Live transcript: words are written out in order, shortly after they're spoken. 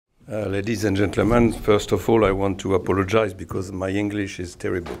Ladies and gentlemen, first of all, I want to apologize because my English is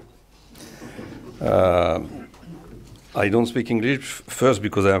terrible. I don't speak English, first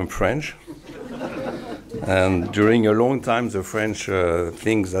because I am French. And during a long time, the French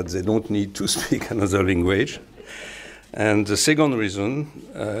think that they don't need to speak another language. And the second reason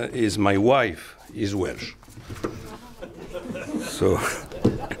is my wife is Welsh. So,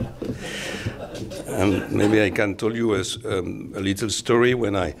 and maybe I can tell you a little story.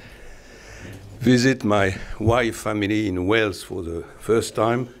 When I visit my wife's family in Wales for the first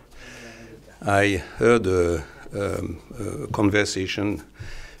time, I heard a conversation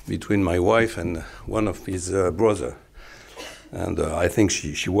between my wife and one of his brother. And I think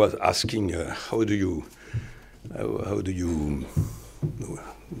she was asking, how do you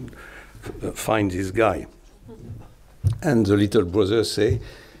find this guy? And the little brother say,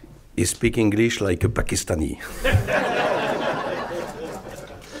 he speaks English like a Pakistani.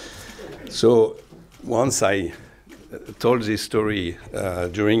 So once I told this story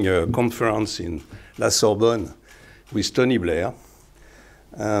during a conference in La Sorbonne with Tony Blair,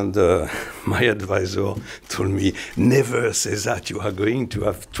 and my advisor told me, never say that, you are going to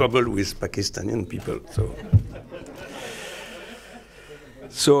have trouble with Pakistani people.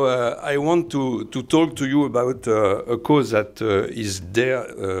 So I want to talk to you about a cause that is dear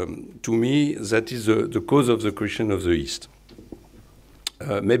to me, that is the cause of the Christian of the East.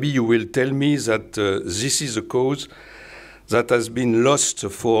 Maybe you will tell me that this is a cause that has been lost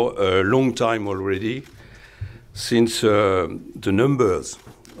for a long time already, since the numbers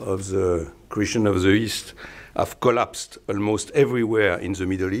of the Christian of the East have collapsed almost everywhere in the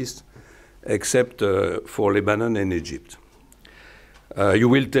Middle East, except for Lebanon and Egypt. You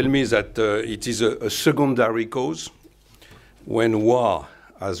will tell me that it is a secondary cause when war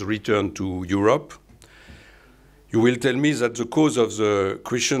has returned to Europe. You will tell me that the cause of the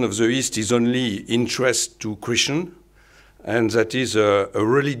Christian of the East is only interest to Christian, and that is a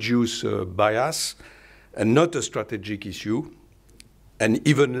religious bias and not a strategic issue, and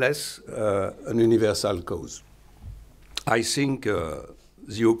even less an universal cause. I think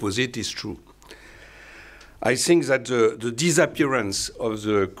the opposite is true. I think that the disappearance of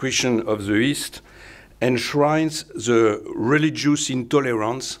the Christian of the East enshrines the religious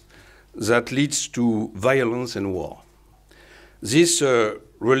intolerance that leads to violence and war. This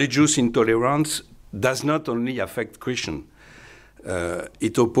religious intolerance does not only affect Christians.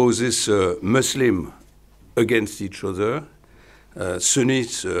 It opposes Muslims against each other,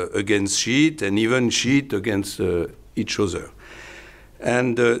 Sunnis against Shiite, and even Shiite against each other.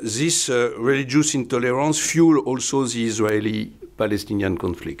 And this religious intolerance fuels also the Israeli-Palestinian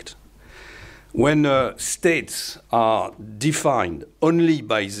conflict. When states are defined only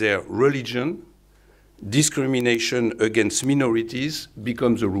by their religion, discrimination against minorities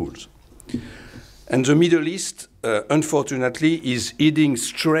becomes the rules. And the Middle East, unfortunately, is heading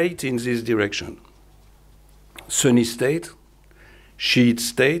straight in this direction. Sunni state, Shiite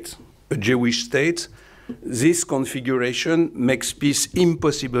state, a Jewish state, this configuration makes peace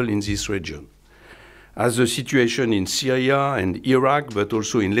impossible in this region, as the situation in Syria and Iraq, but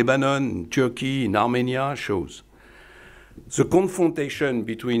also in Lebanon, in Turkey, in Armenia shows. The confrontation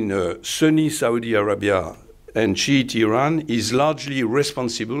between Sunni Saudi Arabia and Shiite Iran is largely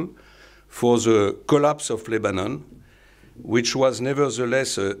responsible for the collapse of Lebanon, which was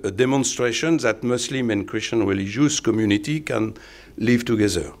nevertheless a demonstration that Muslim and Christian religious community can live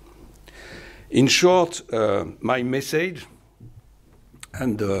together. In short, my message,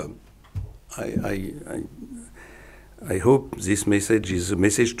 and I hope this message is a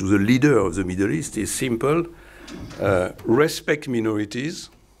message to the leader of the Middle East, is simple. Respect minorities,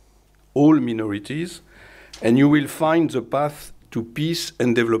 all minorities, and you will find the path to peace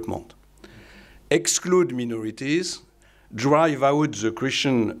and development. Exclude minorities, drive out the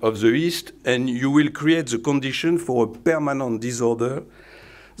Christian of the East, and you will create the condition for a permanent disorder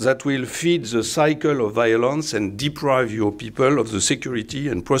that will feed the cycle of violence and deprive your people of the security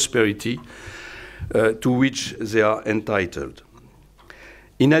and prosperity to which they are entitled.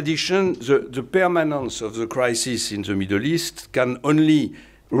 In addition, the permanence of the crisis in the Middle East can only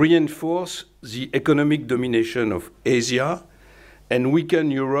reinforce the economic domination of Asia and weaken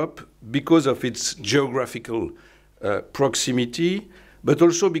Europe because of its geographical proximity, but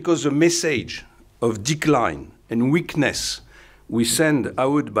also because the message of decline and weakness we send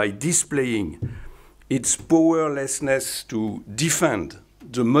out by displaying its powerlessness to defend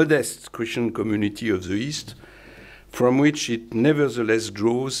the modest Christian community of the East, from which it nevertheless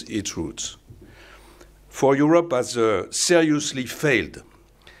draws its roots. For Europe has seriously failed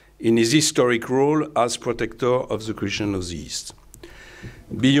in his historic role as protector of the Christian of the East.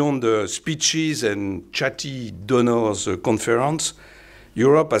 Beyond the speeches and chatty donors conference,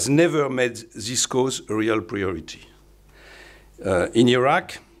 Europe has never made this cause a real priority. In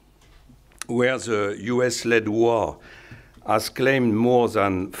Iraq, where the US-led war has claimed more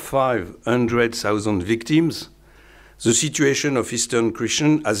than 500,000 victims, the situation of Eastern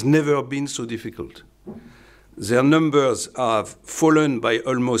Christians has never been so difficult. Their numbers have fallen by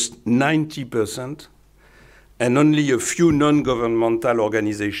almost 90%, and only a few non-governmental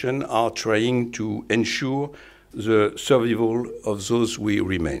organizations are trying to ensure the survival of those who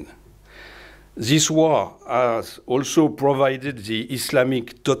remain. This war has also provided the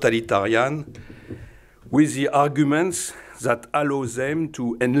Islamic totalitarian with the arguments that allow them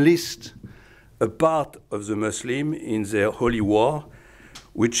to enlist a part of the Muslim in their holy war,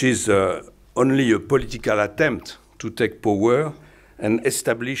 which is only a political attempt to take power and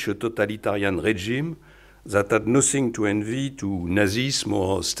establish a totalitarian regime that had nothing to envy to Nazism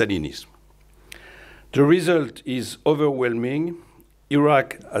or Stalinism. The result is overwhelming.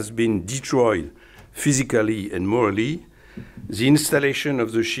 Iraq has been destroyed physically and morally. The installation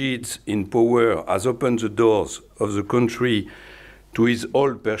of the Shiites in power has opened the doors of the country to his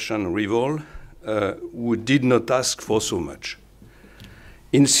old Persian rival, who did not ask for so much.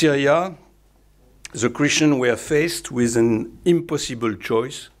 In Syria, the Christians were faced with an impossible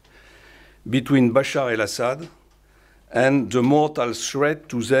choice between Bashar al-Assad and the mortal threat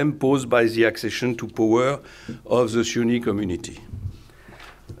to them posed by the accession to power of the Sunni community.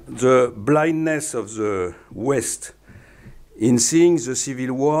 The blindness of the West in seeing the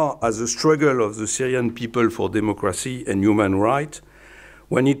civil war as a struggle of the Syrian people for democracy and human rights,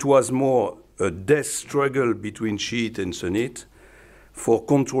 when it was more a death struggle between Shiite and Sunnite for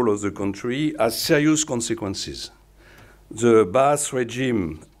control of the country, has serious consequences. The Ba'ath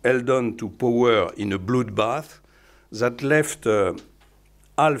regime held on to power in a bloodbath that left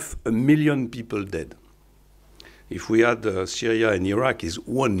 500,000 people dead. If we had Syria and Iraq, is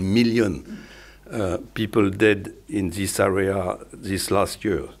 1 million people dead in this area this last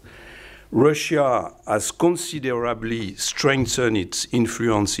year. Russia has considerably strengthened its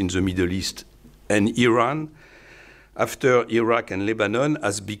influence in the Middle East, and Iran, after Iraq and Lebanon,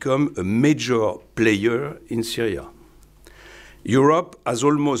 has become a major player in Syria. Europe has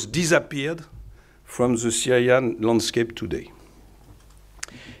almost disappeared from the Syrian landscape today.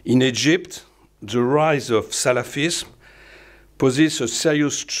 In Egypt, the rise of Salafism poses a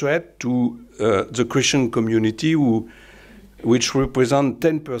serious threat to the Christian community, which represent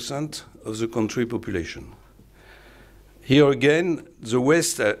 10% of the country population. Here again, the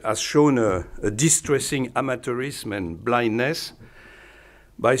West has shown a distressing amateurism and blindness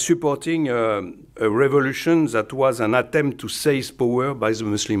by supporting a revolution that was an attempt to seize power by the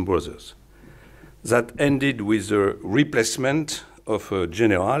Muslim Brothers, that ended with the replacement of a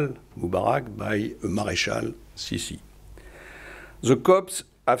general, Mubarak, by a Maréchal, Sisi. The Copts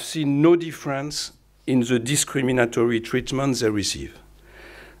have seen no difference in the discriminatory treatment they receive.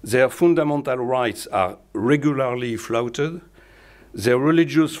 Their fundamental rights are regularly flouted. Their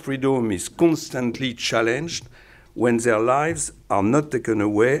religious freedom is constantly challenged when their lives are not taken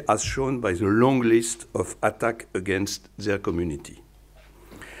away, as shown by the long list of attacks against their community.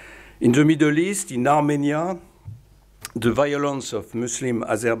 In the Middle East, in Armenia, the violence of Muslim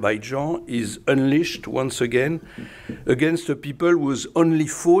Azerbaijan is unleashed once again against a people whose only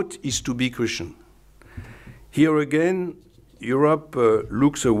fault is to be Christian. Here again, Europe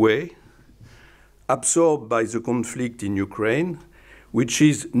looks away, absorbed by the conflict in Ukraine, which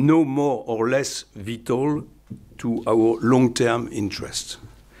is no more or less vital to our long-term interests.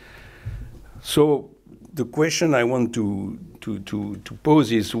 So the question I want to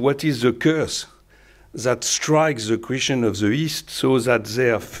pose is, what is the curse that strikes the Christians of the East so that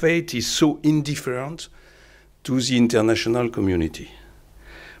their fate is so indifferent to the international community?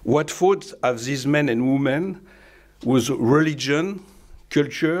 What fault have these men and women whose religion,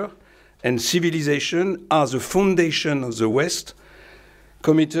 culture, and civilization are the foundation of the West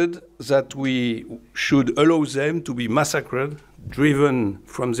committed that we should allow them to be massacred, driven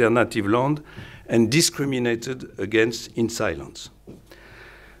from their native land, and discriminated against in silence?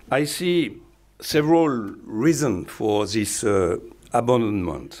 I see several reasons for this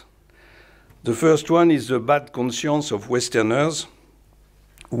abandonment. The first one is the bad conscience of Westerners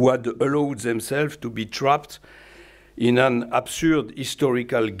who had allowed themselves to be trapped in an absurd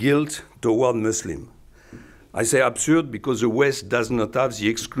historical guilt toward Muslims. I say absurd because the West does not have the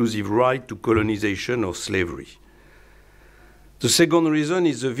exclusive right to colonization or slavery. The second reason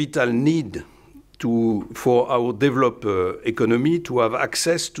is the vital need for our developed economy to have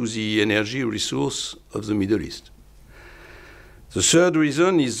access to the energy resource of the Middle East. The third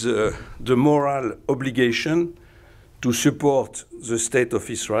reason is the moral obligation to support the state of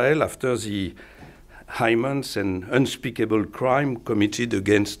Israel after the immense and unspeakable crime committed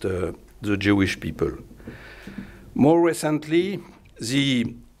against the Jewish people. More recently,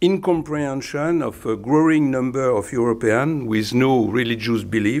 the incomprehension of a growing number of Europeans with no religious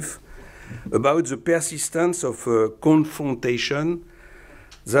belief about the persistence of a confrontation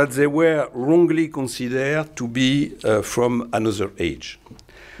that they were wrongly considered to be from another age.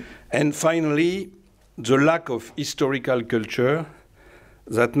 And finally, the lack of historical culture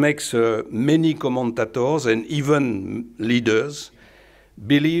that makes many commentators and even leaders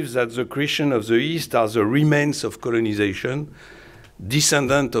believe that the Christians of the East are the remains of colonization,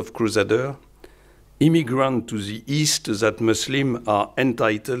 descendants of crusaders, immigrants to the East that Muslims are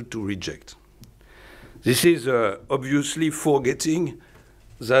entitled to reject. This is obviously forgetting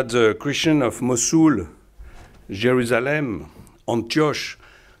that the Christians of Mosul, Jerusalem, Antioch,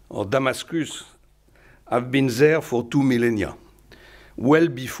 or Damascus have been there for 2 millennia, well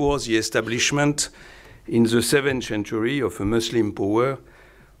before the establishment in the 7th century of a Muslim power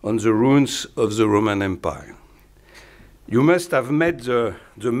on the ruins of the Roman Empire. You must have met the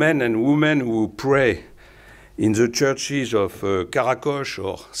men and women who pray in the churches of Karakosh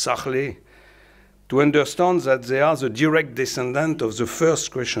or Sarleh to understand that they are the direct descendants of the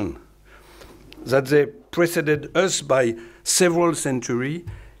first Christian, that they preceded us by several centuries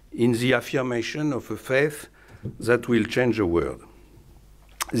in the affirmation of a faith that will change the world.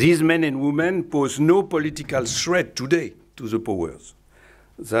 These men and women pose no political threat today to the powers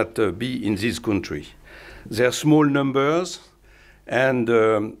that be in this country. Their small numbers and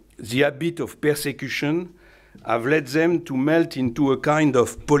the habit of persecution have led them to melt into a kind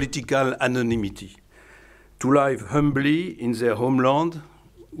of political anonymity, to live humbly in their homeland,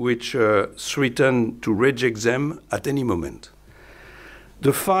 which threaten to reject them at any moment.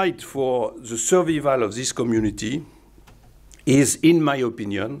 The fight for the survival of this community is, in my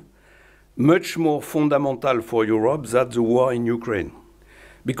opinion, much more fundamental for Europe than the war in Ukraine,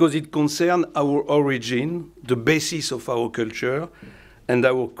 because it concerns our origin, the basis of our culture, and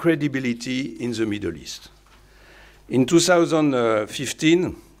our credibility in the Middle East. In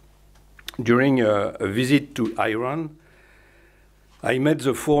 2015, during a visit to Iran, I met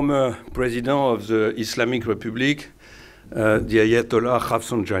the former president of the Islamic Republic, the Ayatollah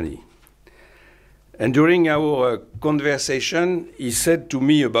Rafsanjani. And during our conversation, he said to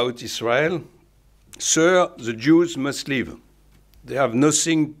me about Israel, "Sir, the Jews must leave. They have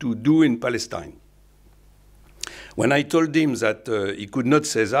nothing to do in Palestine." When I told him that he could not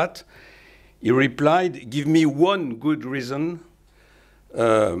say that, he replied, "Give me one good reason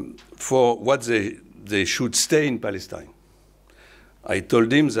for what they should stay in Palestine." I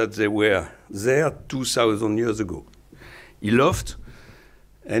told him that they were there 2,000 years ago. He laughed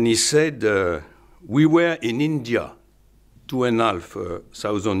and he said, "We were in India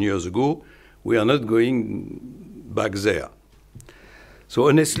 2,500 years ago. We are not going back there." So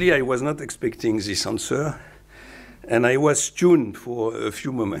honestly, I was not expecting this answer, and I was stunned for a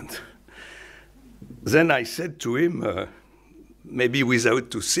few moments. Then I said to him, maybe without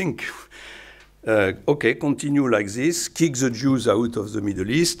to think, okay, continue like this, kick the Jews out of the Middle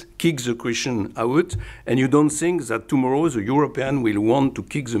East, kick the Christian out, and you don't think that tomorrow the European will want to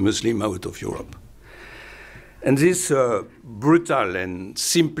kick the Muslim out of Europe. And this brutal and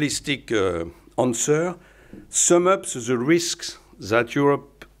simplistic answer sums up the risks that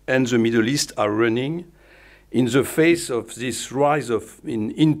Europe and the Middle East are running in the face of this rise of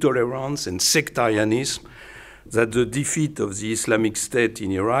intolerance and sectarianism that the defeat of the Islamic State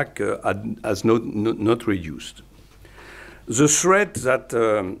in Iraq has not reduced. The threat that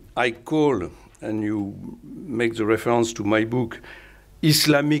I call, and you make the reference to my book,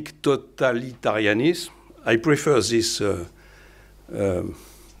 Islamic totalitarianism, I prefer this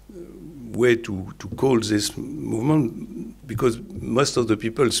way to call this movement, because most of the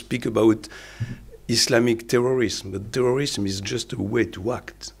people speak about Islamic terrorism, but terrorism is just a way to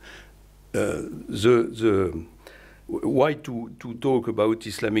act. Why to talk about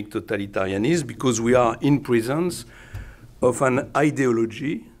Islamic totalitarianism? Because we are in presence of an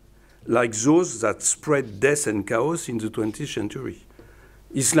ideology like those that spread death and chaos in the 20th century.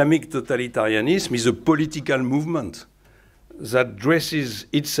 Islamic totalitarianism is a political movement that dresses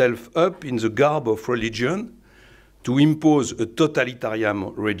itself up in the garb of religion to impose a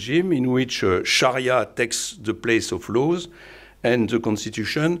totalitarian regime in which Sharia takes the place of laws and the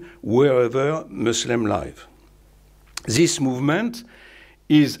constitution wherever Muslims live. This movement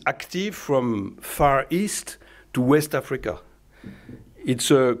is active from Far East to West Africa.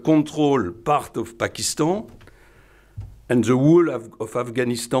 It's a controlled part of Pakistan, and the whole of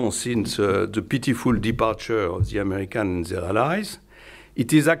Afghanistan since the pitiful departure of the Americans and their allies.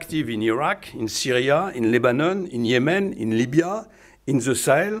 It is active in Iraq, in Syria, in Lebanon, in Yemen, in Libya, in the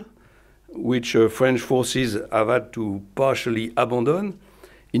Sahel, which French forces have had to partially abandon,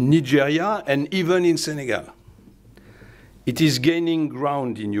 in Nigeria, and even in Senegal. It is gaining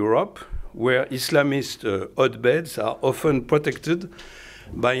ground in Europe, where Islamist hotbeds are often protected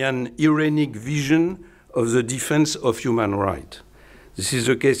by an Iranic vision of the defense of human rights. This is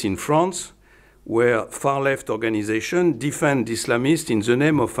the case in France, where far-left organizations defend Islamists in the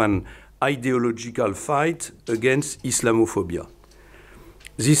name of an ideological fight against Islamophobia.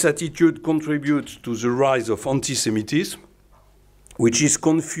 This attitude contributes to the rise of anti-Semitism, which is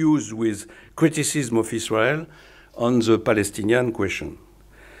confused with criticism of Israel on the Palestinian question.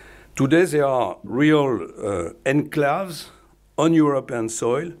 Today, there are real enclaves on European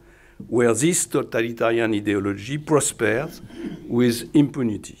soil where this totalitarian ideology prospers with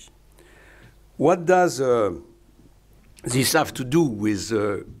impunity. What does this have to do with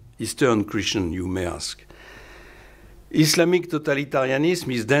Eastern Christian, you may ask? Islamic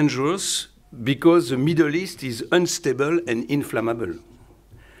totalitarianism is dangerous because the Middle East is unstable and inflammable.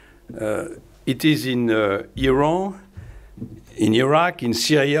 It is in Iran, in Iraq, in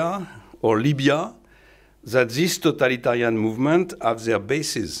Syria, or Libya that this totalitarian movement have their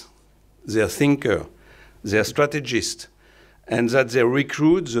bases, their thinker, their strategist, and that they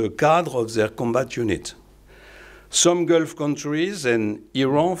recruit the cadre of their combat unit. Some Gulf countries and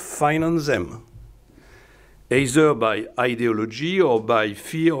Iran finance them, either by ideology or by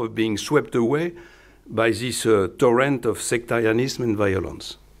fear of being swept away by this torrent of sectarianism and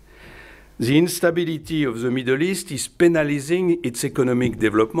violence. The instability of the Middle East is penalizing its economic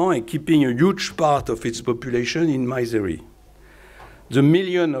development and keeping a huge part of its population in misery. The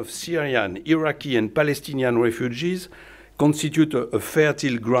millions of Syrian, Iraqi, and Palestinian refugees constitute a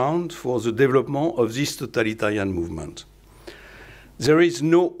fertile ground for the development of this totalitarian movement. There is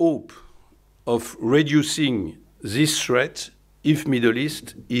no hope of reducing this threat if Middle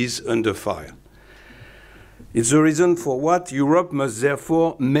East is under fire. It's the reason for what Europe must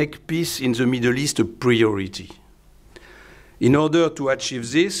therefore make peace in the Middle East a priority. In order to achieve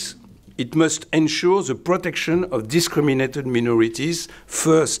this, it must ensure the protection of discriminated minorities,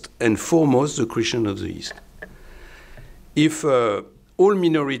 first and foremost the Christians of the East. If all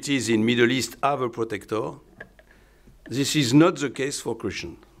minorities in Middle East have a protector, this is not the case for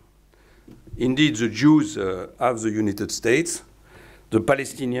Christians. Indeed, the Jews have the United States. The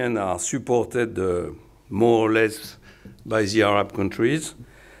Palestinians are supported more or less by the Arab countries,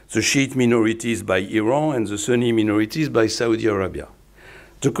 the Shiite minorities by Iran, and the Sunni minorities by Saudi Arabia.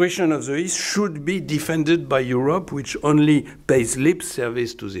 The Christians of the East should be defended by Europe, which only pays lip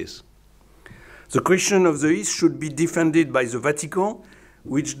service to this. The Christians of the East should be defended by the Vatican,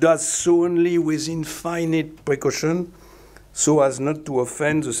 which does so only with infinite precaution, so as not to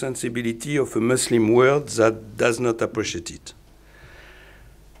offend the sensibility of a Muslim world that does not appreciate it.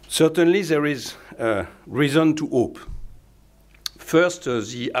 Certainly, there is reason to hope. First,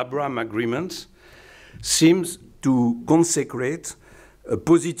 the Abraham Agreement seems to consecrate a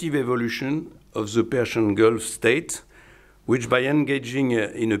positive evolution of the Persian Gulf state, which by engaging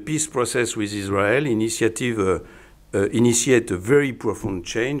in a peace process with Israel initiate a very profound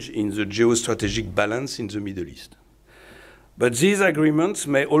change in the geostrategic balance in the Middle East. But these agreements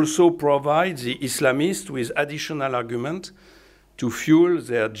may also provide the Islamists with additional argument to fuel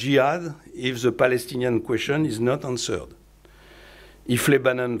their jihad if the Palestinian question is not answered. If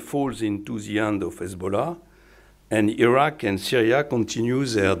Lebanon falls into the hand of Hezbollah, and Iraq and Syria continue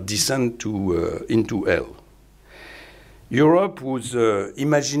their descent into hell. Europe, whose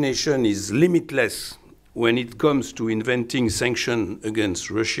imagination is limitless when it comes to inventing sanctions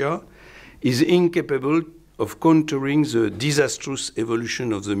against Russia, is incapable of countering the disastrous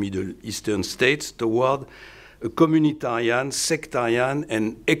evolution of the Middle Eastern states toward a communitarian, sectarian,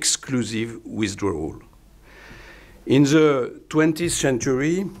 and exclusive withdrawal. In the 20th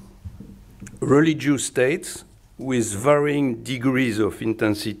century, religious states with varying degrees of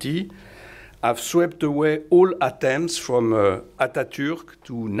intensity have swept away all attempts from Atatürk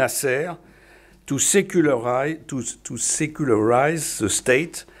to Nasser to secularize the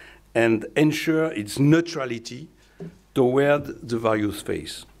state and ensure its neutrality toward the various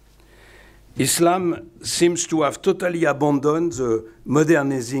faiths. Islam seems to have totally abandoned the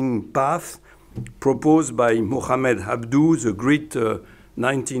modernizing path proposed by Muhammad Abduh, the great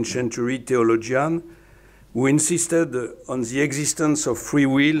 19th century theologian, who insisted on the existence of free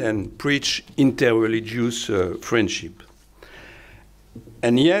will and preached interreligious friendship.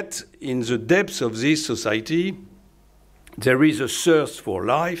 And yet, in the depths of this society, There is a thirst for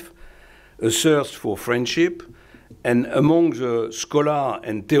life, a thirst for friendship, and among the scholars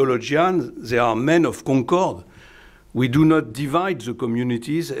and theologians, there are men of concord. We do not divide the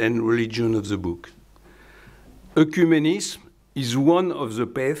communities and religion of the book. Ecumenism is one of the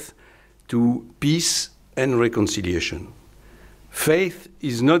paths to peace and reconciliation. Faith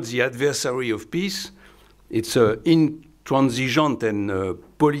is not the adversary of peace. It's an intransigent and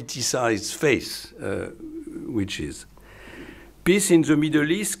politicized faith, which is. Peace in the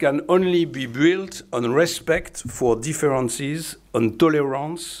Middle East can only be built on respect for differences, on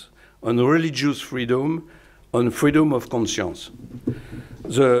tolerance, on religious freedom, on freedom of conscience.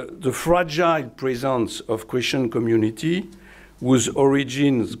 The fragile presence of Christian community, whose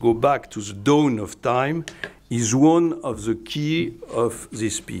origins go back to the dawn of time, is one of the key of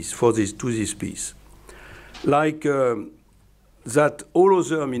this peace, to this peace. Like that all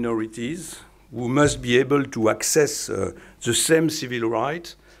other minorities who must be able to access the same civil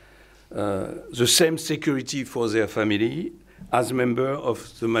rights, the same security for their family as members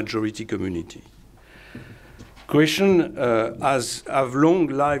of the majority community. Christians have long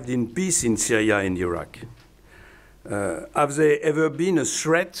lived in peace in Syria and Iraq. Have they ever been a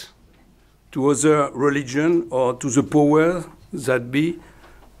threat to other religion or to the power that be?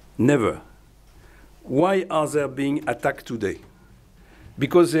 Never. Why are they being attacked today?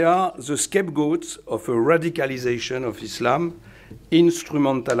 Because they are the scapegoats of a radicalization of Islam,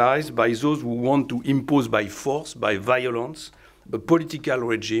 instrumentalized by those who want to impose by force, by violence, a political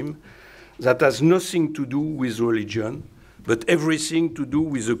regime that has nothing to do with religion, but everything to do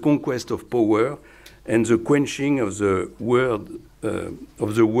with the conquest of power and the quenching of the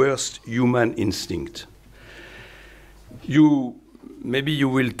worst human instinct. Maybe you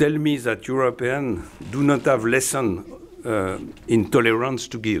will tell me that Europeans do not have lesson in tolerance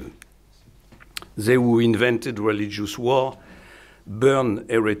to give. They who invented religious war, burned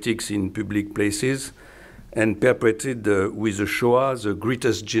heretics in public places, and perpetrated with the Shoah the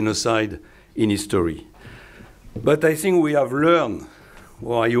greatest genocide in history. But I think we have learned,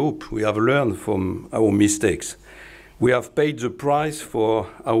 or I hope we have learned from our mistakes. We have paid the price for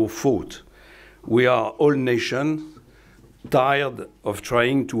our fault. We are all nations tired of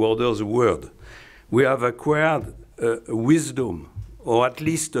trying to order the world. We have acquired a wisdom, or at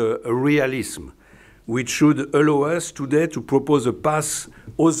least a realism, which should allow us today to propose a path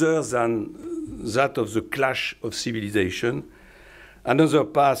other than that of the clash of civilization, another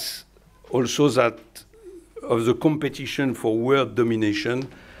path also that of the competition for world domination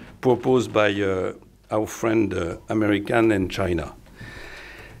proposed by our friend American and China.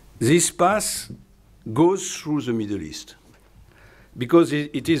 This path goes through the Middle East because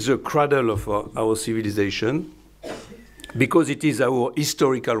it is the cradle of our civilization, because it is our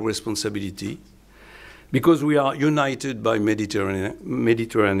historical responsibility, because we are united by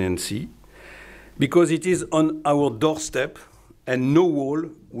Mediterranean Sea, because it is on our doorstep and no wall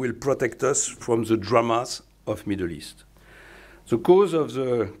will protect us from the dramas of Middle East. The cause of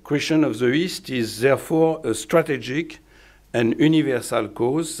the Christian of the East is therefore a strategic and universal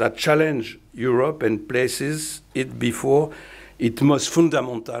cause that challenges Europe and places it before its most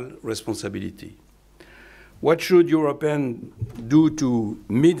fundamental responsibility. What should Europeans do to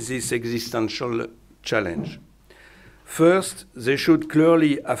meet this existential challenge? First, they should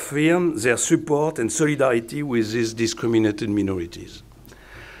clearly affirm their support and solidarity with these discriminated minorities.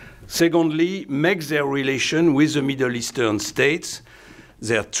 Secondly, make their relation with the Middle Eastern states,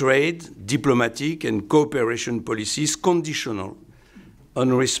 their trade, diplomatic, and cooperation policies conditional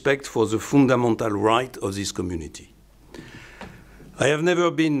on respect for the fundamental right of this community. I have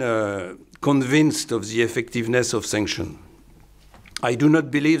never been convinced of the effectiveness of sanctions. I do not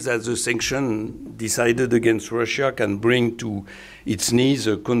believe that the sanction decided against Russia can bring to its knees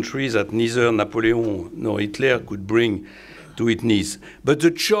a country that neither Napoleon nor Hitler could bring to its knees. But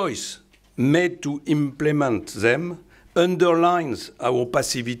the choice made to implement them underlines our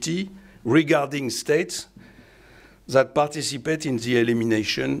passivity regarding states that participate in the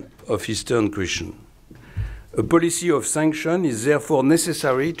elimination of Eastern Christians. A policy of sanction is therefore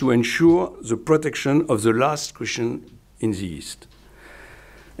necessary to ensure the protection of the last Christian in the East.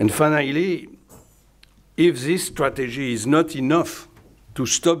 And finally, if this strategy is not enough to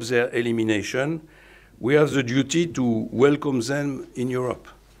stop their elimination, we have the duty to welcome them in Europe.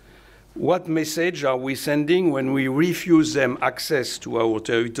 What message are we sending when we refuse them access to our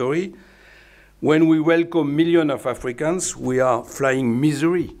territory? When we welcome millions of Africans, we are flying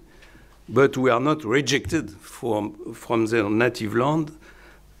misery, but we are not rejected from their native land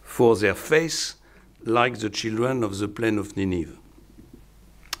for their faith, like the children of the plain of Nineveh.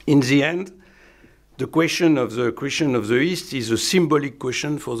 In the end, the question of the Christian of the East is a symbolic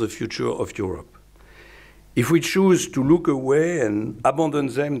question for the future of Europe. If we choose to look away and abandon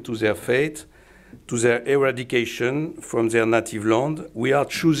them to their fate, to their eradication from their native land, we are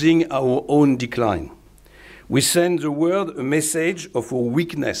choosing our own decline. We send the world a message of our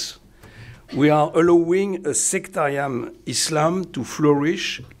weakness. We are allowing a sectarian Islam to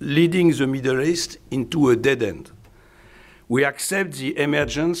flourish, leading the Middle East into a dead end. We accept the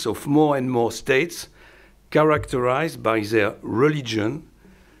emergence of more and more states characterized by their religion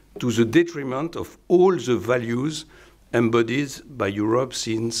to the detriment of all the values embodied by Europe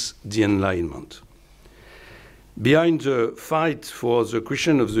since the Enlightenment. Behind the fight for the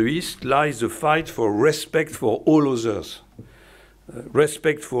Christian of the East lies the fight for respect for all others,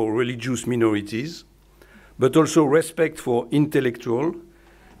 respect for religious minorities, but also respect for intellectuals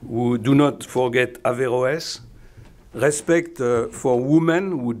who do not forget Averroes, respect for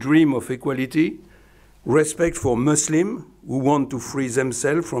women who dream of equality, respect for Muslims who want to free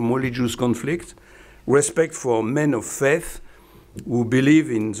themselves from religious conflict, respect for men of faith who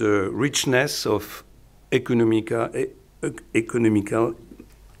believe in the richness of economical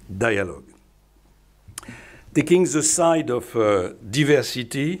dialogue. Taking the side of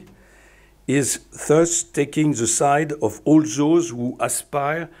diversity is thus taking the side of all those who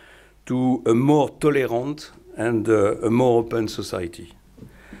aspire to a more tolerant and a more open society.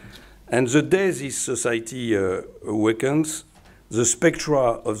 And the day this society awakens, the spectra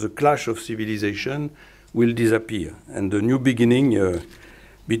of the clash of civilization will disappear, and a new beginning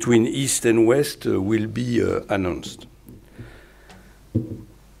between East and West will be announced.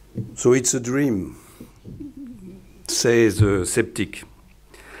 So it's a dream, says the skeptic.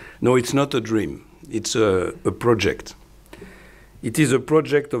 No, it's not a dream. It's a project. It is a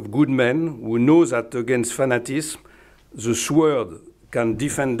project of good men who know that against fanaticism, the sword can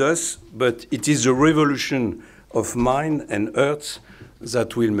defend us, but it is the revolution of mind and earth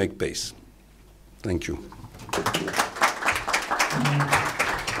that will make peace. Thank you.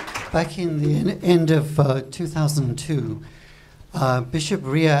 Back in the end of 2002, Bishop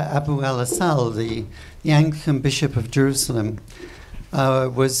Ria Abu al-Assal, the Anglican Bishop of Jerusalem,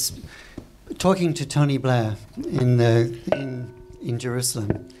 was talking to Tony Blair in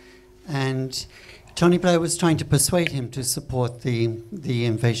Jerusalem, and Tony Blair was trying to persuade him to support the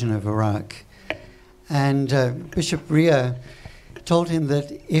invasion of Iraq. And Bishop Ria told him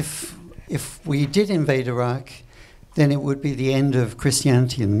that if we did invade Iraq, then it would be the end of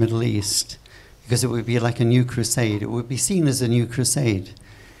Christianity in the Middle East, because it would be like a new crusade. It would be seen as a new crusade.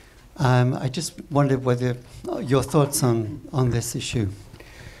 I just wondered whether your thoughts on this issue.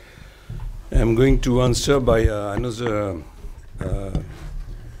 I'm going to answer by another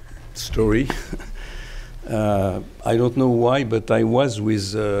story. I don't know why, but I was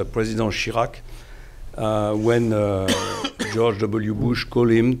with President Chirac when George W. Bush called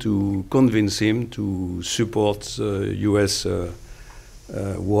him to convince him to support the US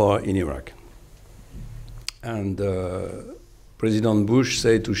war in Iraq. And President Bush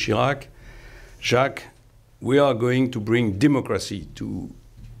said to Chirac, Jacques, we are going to bring democracy to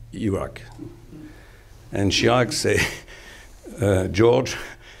Iraq. And Chirac said, George,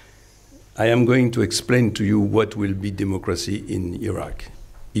 I am going to explain to you what will be democracy in Iraq.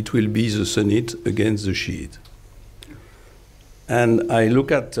 It will be the Sunnite against the Shiite. And I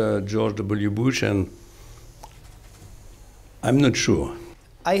look at George W. Bush and I'm not sure.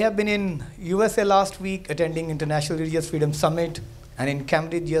 I have been in USA last week attending International Religious Freedom Summit and in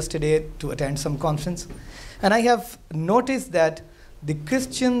Cambridge yesterday to attend some conference. And I have noticed that the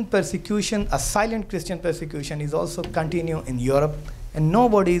Christian persecution, a silent Christian persecution, is also continuing in Europe, and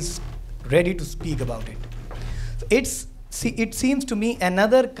nobody is ready to speak about it. So it seems to me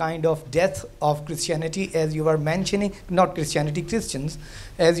another kind of death of Christianity, as you were mentioning, not Christianity, Christians,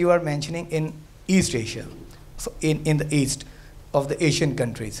 as you are mentioning in East Asia, so in the East of the Asian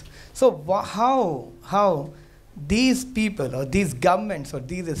countries. So how these people or these governments or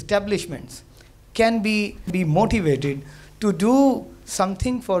these establishments can be motivated to do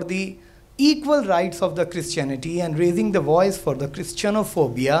something for the equal rights of the Christianity and raising the voice for the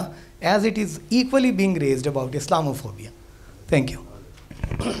Christianophobia as it is equally being raised about Islamophobia. Thank you.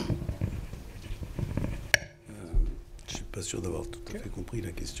 Je suis pas sûr d'avoir tout à fait compris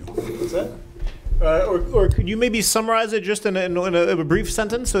la question. What's that? Or could you maybe summarize it just in a brief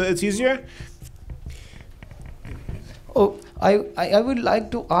sentence so it's easier? Oh, I would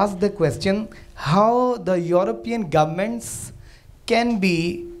like to ask the question how the European governments can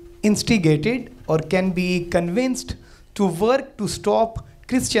be instigated or can be convinced to work to stop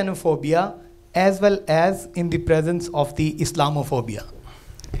Christianophobia as well as in the presence of the Islamophobia.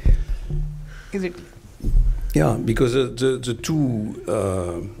 Is it? Yeah, because the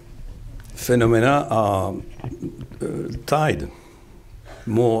two phenomena are tied.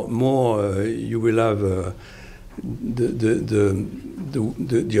 More you will have the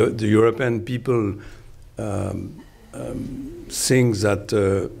European people think that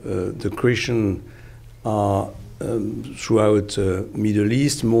the Christian are throughout Middle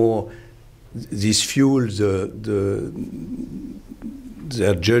East more. This fuels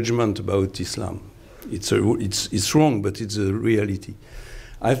their judgment about Islam. It's wrong, but it's a reality.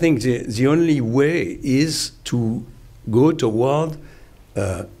 I think the only way is to go toward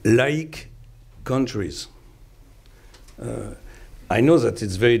like countries. I know that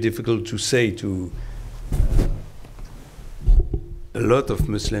it's very difficult to say to a lot of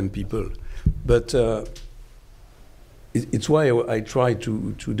Muslim people, but it's why I try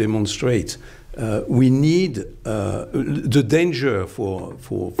to demonstrate. We need the danger for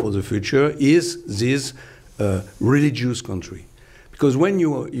the future is this religious country, because when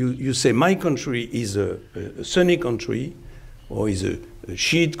you say my country is a Sunni country, or is a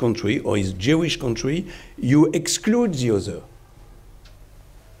Shiite country, or is a Jewish country, you exclude the other,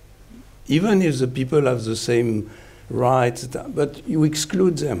 even if the people have the same rights, but you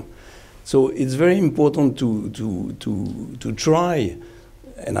exclude them. So it's very important to try.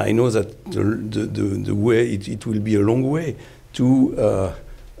 And I know that the way it will be a long way to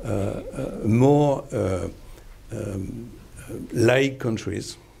more like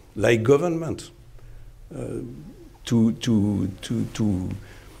countries, like government, to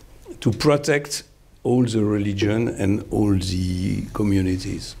protect all the religion and all the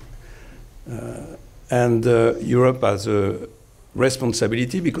communities. And Europe has a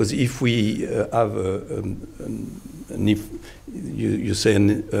responsibility, because if we have if you say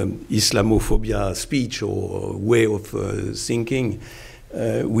an Islamophobia speech or way of thinking,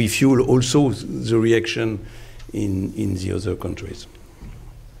 we fuel also the reaction in the other countries.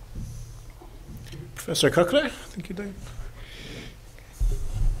 Professor Cochran, thank you, Dave.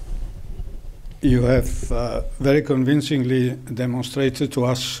 You have very convincingly demonstrated to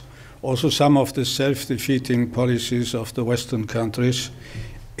us also some of the self-defeating policies of the Western countries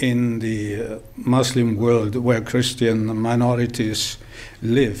in the Muslim world where Christian minorities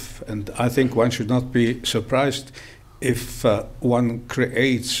live. And I think one should not be surprised if one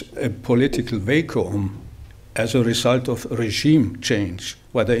creates a political vacuum as a result of regime change,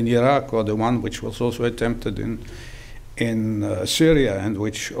 whether in Iraq or the one which was also attempted in Syria and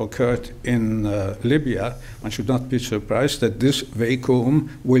which occurred in Libya. One should not be surprised that this vacuum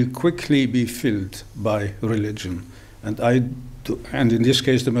will quickly be filled by religion. And in this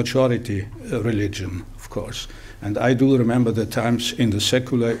case, the majority religion, of course. And I do remember the times in the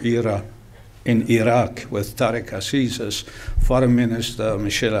secular era in Iraq with Tariq Aziz as foreign minister,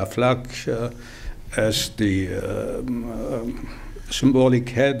 Michel Aflaq as the symbolic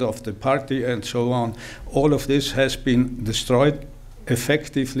head of the party, and so on. All of this has been destroyed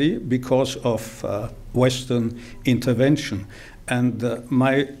effectively because of Western intervention. And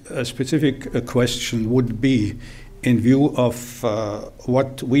my specific question would be, in view of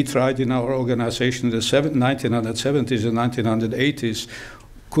what we tried in our organization in the 1970s and 1980s,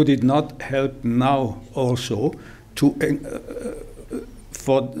 could it not help now also to,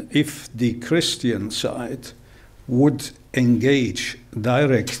 if the Christian side would engage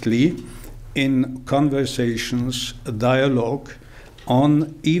directly in conversations, dialogue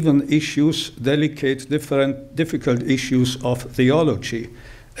on even issues, difficult issues of theology.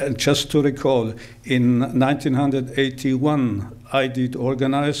 And just to recall, in 1981, I did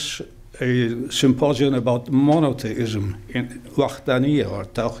organize a symposium about monotheism in Wahdaniyya or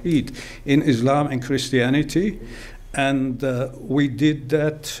Tawheed in Islam and Christianity. And we did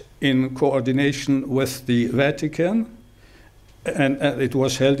that in coordination with the Vatican, and it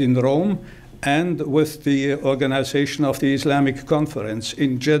was held in Rome, and with the organization of the Islamic Conference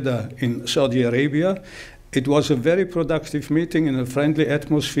in Jeddah in Saudi Arabia. It was a very productive meeting in a friendly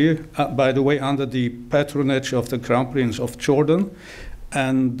atmosphere, by the way, under the patronage of the Crown Prince of Jordan,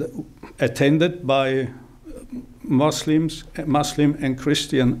 and attended by Muslim and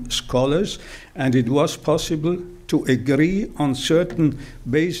Christian scholars, and it was possible to agree on certain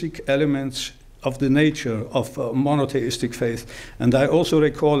basic elements of the nature of monotheistic faith. And I also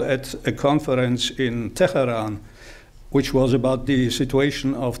recall at a conference in Tehran, which was about the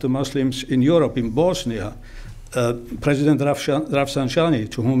situation of the Muslims in Europe, in Bosnia, President Rafsanjani,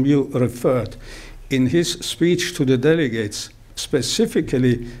 to whom you referred, in his speech to the delegates,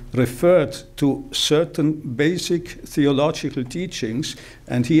 specifically referred to certain basic theological teachings,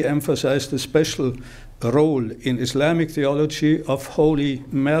 and he emphasized the special role in Islamic theology of Holy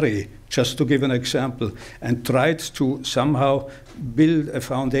Mary, just to give an example, and tried to somehow build a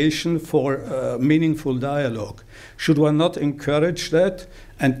foundation for meaningful dialogue. Should one not encourage that?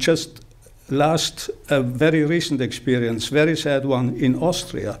 And just last, a very recent experience, very sad one, in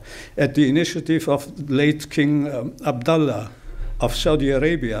Austria, at the initiative of late King Abdullah of Saudi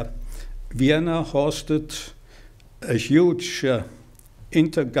Arabia, Vienna hosted a huge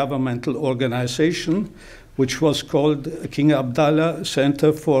intergovernmental organization which was called King Abdullah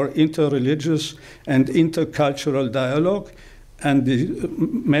Center for Interreligious and Intercultural Dialogue, and the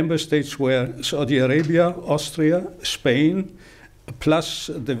member states were Saudi Arabia, Austria, Spain, plus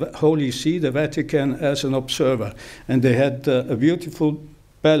the Holy See, the Vatican, as an observer. And they had a beautiful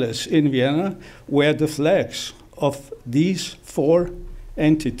palace in Vienna where the flags of these four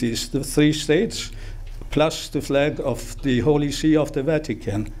entities, the three states, plus the flag of the Holy See of the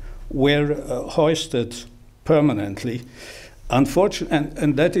Vatican, were hoisted permanently. Unfortunately,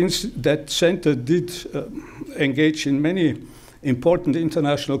 and that center did engage in many important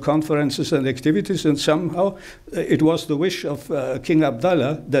international conferences and activities, and somehow it was the wish of King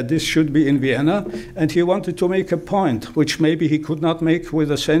Abdullah that this should be in Vienna, and he wanted to make a point which maybe he could not make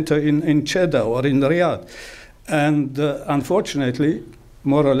with a center in Jeddah or in Riyadh. And unfortunately,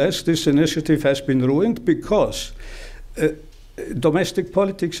 more or less, this initiative has been ruined because domestic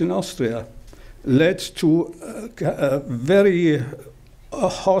politics in Austria led to very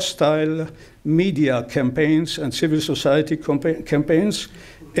hostile media campaigns and civil society campaigns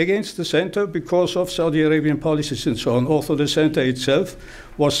against the center because of Saudi Arabian policies and so on. Although the center itself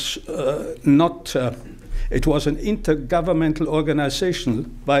was not, it was an intergovernmental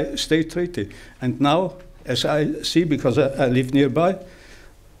organization by state treaty. And now, as I see, because I live nearby,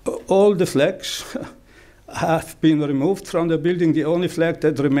 all the flags have been removed from the building. The only flag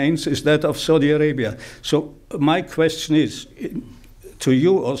that remains is that of Saudi Arabia. So my question is, to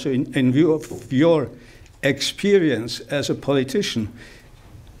you also, in view of your experience as a politician,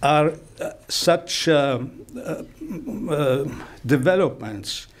 are such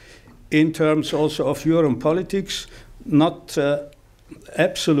developments in terms also of European politics not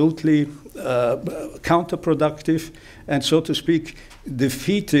absolutely counterproductive and, so to speak,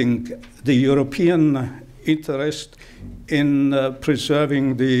 defeating the European interest in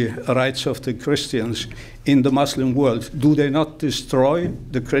preserving the rights of the Christians in the Muslim world? Do they not destroy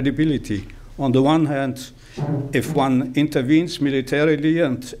the credibility? On the one hand, if one intervenes militarily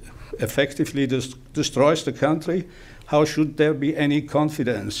and effectively destroys the country, how should there be any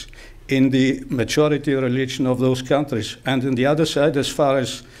confidence in the majority religion of those countries? And on the other side, as far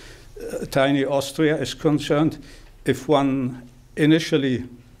as tiny Austria is concerned, if one initially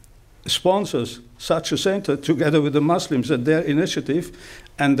sponsors such a center together with the Muslims at their initiative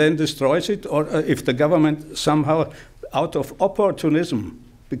and then destroys it, or if the government somehow, out of opportunism,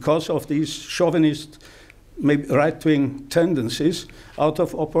 because of these chauvinist, maybe right-wing tendencies, out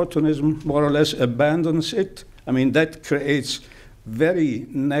of opportunism, more or less abandons it, I mean, that creates very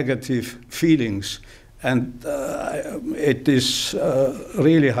negative feelings. And it is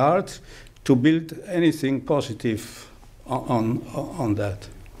really hard to build anything positive on that.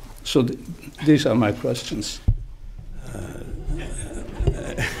 So these are my questions.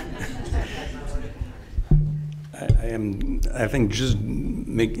 I think just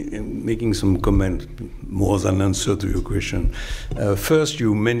making some comment more than answer to your question. First,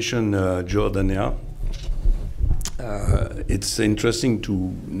 you mentioned Jordania. It's interesting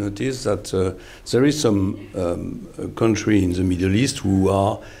to notice that there is some country in the Middle East who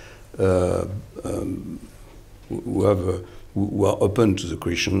are open to the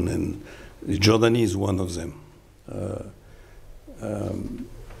Christian, and Jordan is one of them.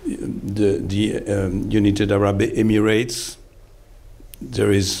 The United Arab Emirates,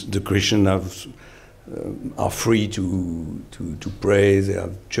 there is the Christian are free to pray. They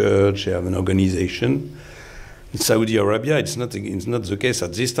have church. They have an organization. In Saudi Arabia, it's not the case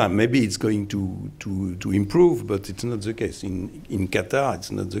at this time. Maybe it's going to improve, but it's not the case. In Qatar,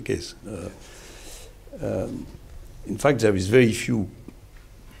 it's not the case. In fact, there is very few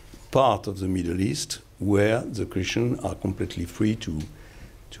part of the Middle East where the Christians are completely free to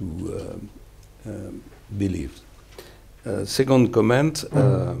believe. Second comment,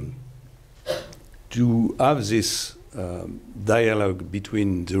 to have this dialogue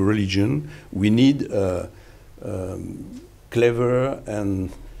between the religion, we need clever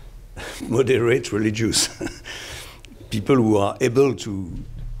and moderate religious people who are able to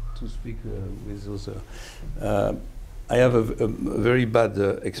speak with others. I have a very bad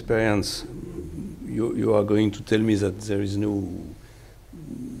experience. You are going to tell me that there is no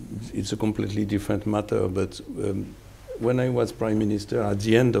it's a completely different matter. But when I was prime minister, at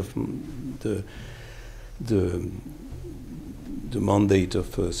the end of the mandate of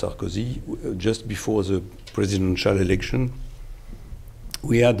Sarkozy, just before the presidential election,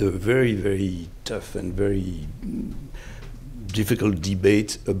 we had a very, very tough and very difficult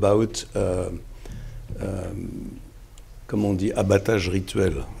debate about comment on dit, abattage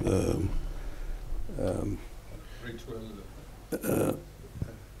rituel.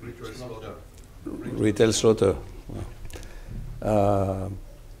 Ritual slaughter.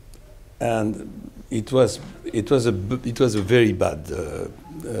 And it was a very bad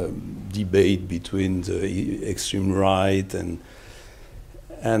debate between the extreme right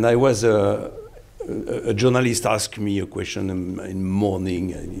and I was a journalist asked me a question in morning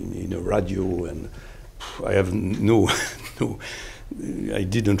in a radio, and I have no I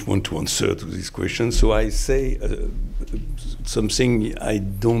didn't want to answer to this question, so I say something I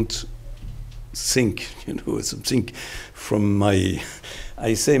don't think, something from my.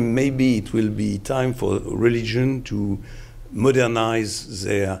 I say maybe it will be time for religion to modernize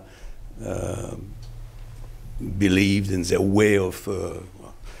their beliefs and their way of.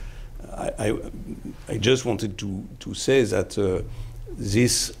 I just wanted to say that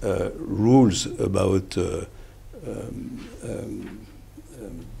these rules about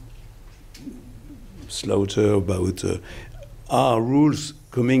slaughter, about are rules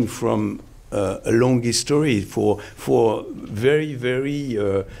coming from a long history for very, very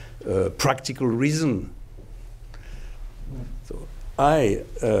practical reason. So I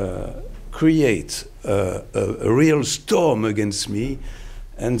create a real storm against me,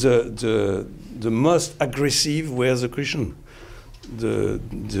 and the most aggressive were the Christian. The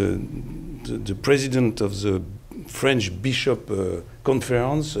president of the French Bishop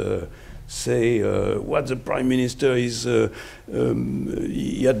Conference say what the prime minister is.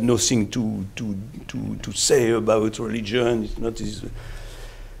 He had nothing to say about religion. It's not his.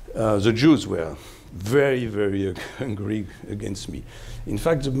 The Jews were very, very angry against me. In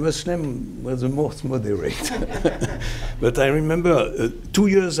fact, the Muslims were the most moderate. But I remember 2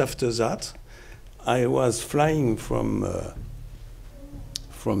 years after that, I was flying from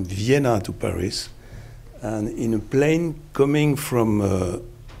Vienna to Paris, and in a plane coming from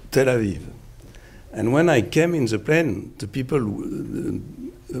Tel Aviv. And when I came in the plane, the people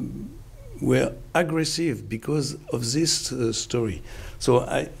were aggressive because of this story. So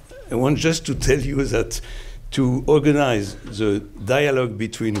I want just to tell you that to organize the dialogue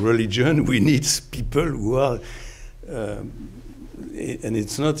between religion, we need people who are, and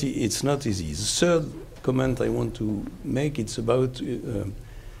it's not easy. The third comment I want to make, it's about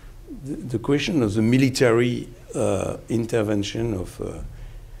the question of the military intervention of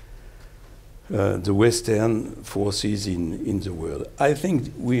the Western forces in the world. I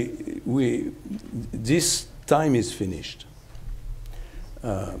think this time is finished.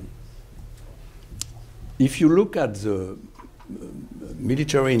 If you look at the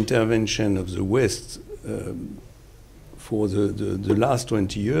military intervention of the West for the last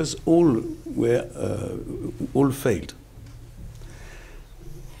 20 years, all failed.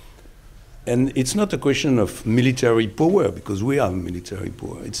 And it's not a question of military power, because we have military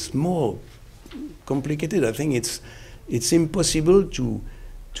power. It's more complicated. I think it's impossible to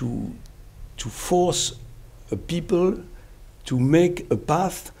force a people to make a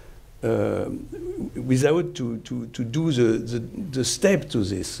path without to do the step to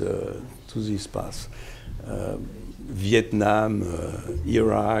this path. Vietnam,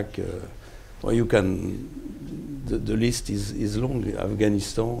 Iraq, well, you can. The list is long.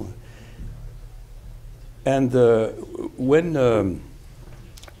 Afghanistan. And when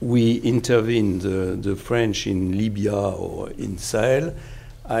we intervened, the French in Libya or in Sahel,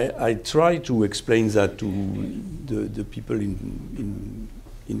 I try to explain that to the people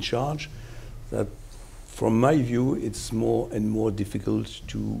in charge, that from my view, it's more and more difficult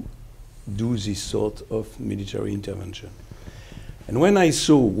to do this sort of military intervention. And when I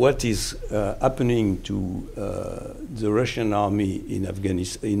saw what is happening to the Russian army in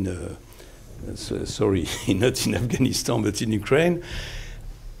Afghanistan, sorry, not in Afghanistan, but in Ukraine,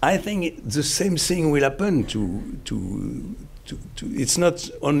 I think the same thing will happen to it's not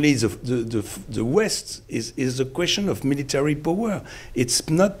only the West is a question of military power. It's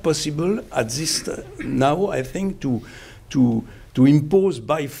not possible at this now, I think, to impose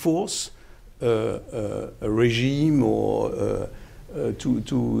by force a regime or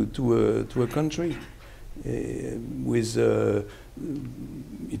to a country with.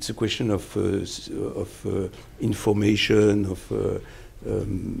 It's a question of information, of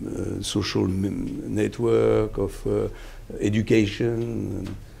social network, of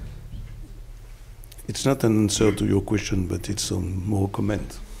education. It's not an answer to your question, but it's some more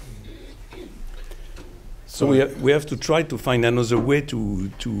comment. So we have to try to find another way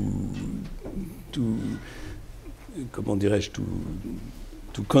to comment dirais-je,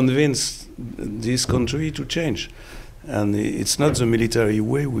 to convince this country to change. And it's not the military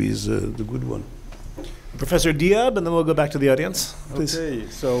way with the good one. Professor Diab, and then we'll go back to the audience, please. Okay,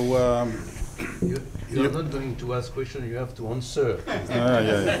 so You're not going to ask questions, you have to answer.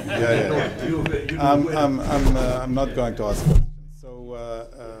 I'm not going to ask questions. So,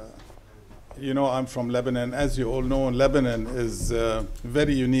 you know, I'm from Lebanon. As you all know, Lebanon is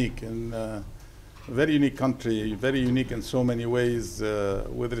very unique and very unique country, very unique in so many ways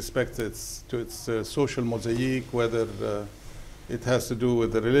with respect to its social mosaic, whether it has to do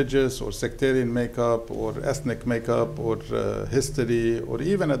with the religious or sectarian makeup or ethnic makeup or history or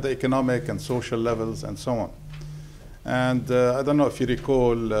even at the economic and social levels and so on. And I don't know if you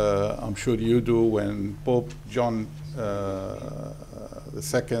recall, I'm sure you do, when Pope John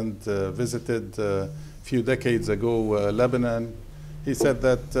II visited a few decades ago Lebanon, he said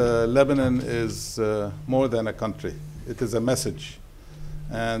that Lebanon is more than a country. It is a message.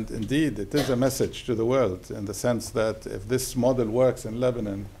 And indeed, it is a message to the world in the sense that if this model works in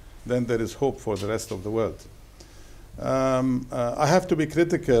Lebanon, then there is hope for the rest of the world. I have to be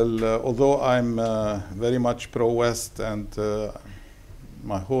critical, although I'm very much pro-West and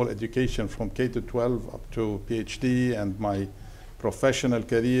my whole education from K to 12 up to PhD and my professional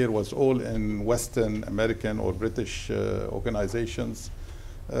career was all in Western American or British organizations.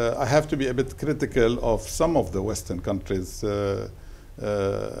 I have to be a bit critical of some of the Western countries,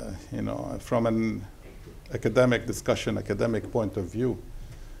 you know, from an academic discussion, academic point of view.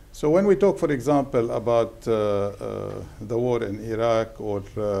 So when we talk, for example, about the war in Iraq or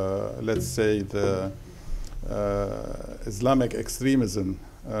let's say the Islamic extremism,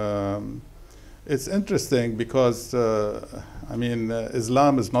 it's interesting because, I mean,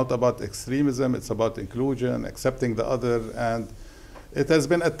 Islam is not about extremism, it's about inclusion, accepting the other, and it has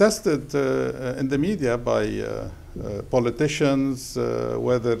been attested in the media by politicians,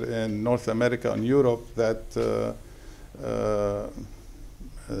 whether in North America and Europe, that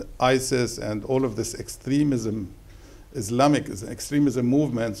ISIS and all of this extremism, Islamic extremism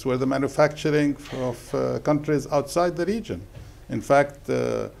movements were the manufacturing of countries outside the region. In fact,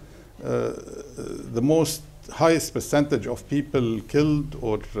 the most highest percentage of people killed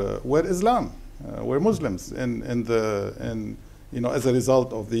or were Islam, were Muslims you know, as a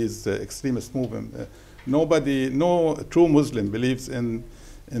result of these extremist movements. No true Muslim believes in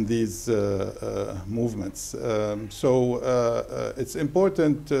these movements. So it's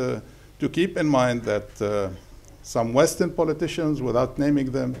important to keep in mind that some Western politicians, without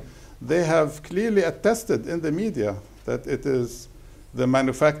naming them, they have clearly attested in the media that it is the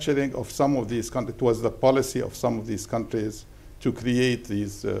manufacturing of some of these countries, it was the policy of some of these countries to create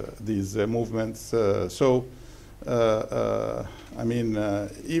these movements. I mean,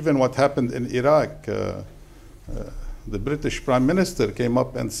 even what happened in Iraq, the British Prime Minister came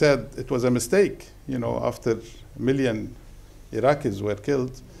up and said it was a mistake, you know, after 1 million Iraqis were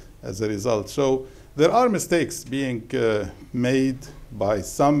killed as a result. So there are mistakes being made by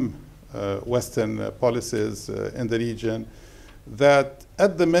some Western policies in the region that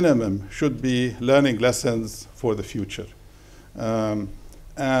at the minimum should be learning lessons for the future.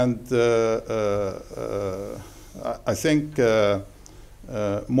 I think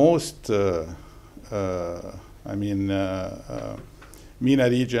most, I mean, MENA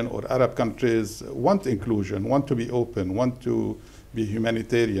region or Arab countries want inclusion, want to be open, want to be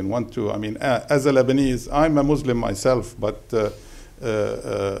humanitarian, want to, I mean, as a Lebanese, I'm a Muslim myself, but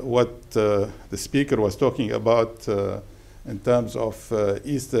what the speaker was talking about in terms of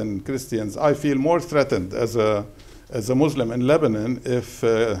Eastern Christians, I feel more threatened as a Muslim in Lebanon if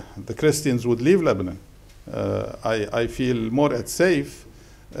the Christians would leave Lebanon. I feel more at safe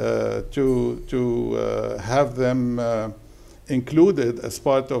to have them included as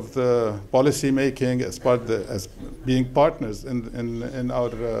part of the policy making, as being partners in our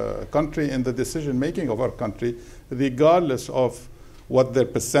country, in the decision making of our country, regardless of what their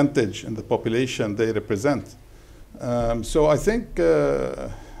percentage in the population they represent. So I think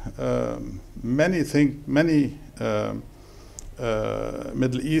many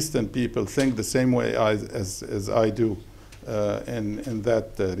Middle Eastern people think the same way as I do in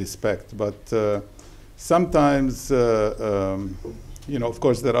that respect. But sometimes, you know, of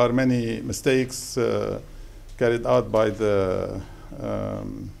course, there are many mistakes carried out by the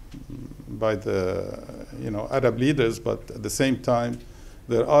you know, Arab leaders, but at the same time,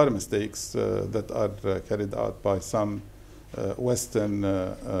 there are mistakes that are carried out by some Western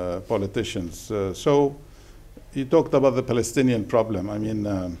politicians. So you talked about the Palestinian problem. I mean,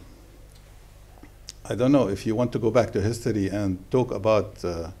 I don't know if you want to go back to history and talk about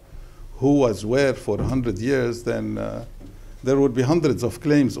who was where for 100 years, then there would be hundreds of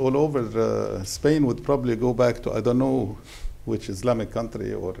claims all over. Spain would probably go back to, I don't know which Islamic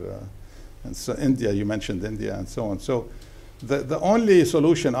country, or and so India, you mentioned India, and so on. So the only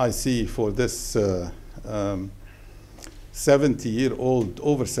solution I see for this 70-year-old,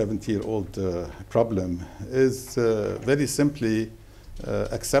 over 70-year-old problem is very simply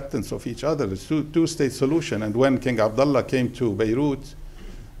acceptance of each other. It's two-state solution. And when King Abdullah came to Beirut,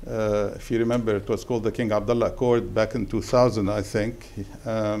 if you remember, it was called the King Abdullah Accord back in 2000, I think.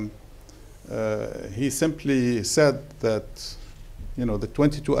 He simply said that, you know, the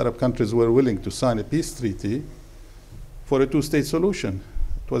 22 Arab countries were willing to sign a peace treaty for a two-state solution.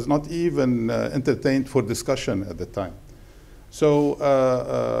 It was not even entertained for discussion at the time. So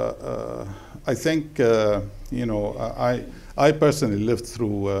I think, you know, I personally lived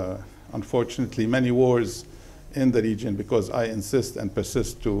through, unfortunately, many wars in the region because I insist and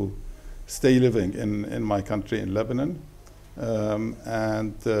persist to stay living in my country, in Lebanon.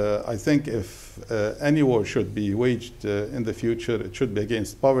 And I think if any war should be waged in the future, it should be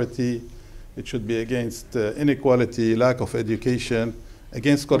against poverty, it should be against inequality, lack of education,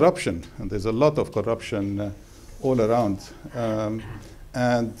 against corruption. And there's a lot of corruption all around.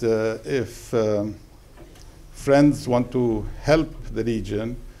 And if friends want to help the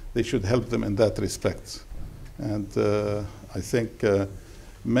region, they should help them in that respect. And I think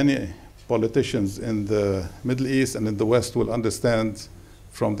many politicians in the Middle East and in the West will understand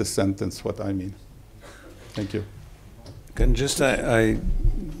from this sentence what I mean. Thank you. Can just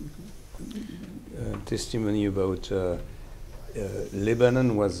testimony about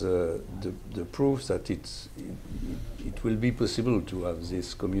Lebanon was the proof that it will be possible to have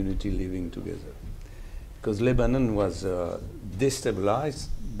this community living together. Because Lebanon was destabilized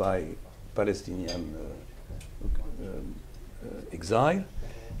by Palestinian exile,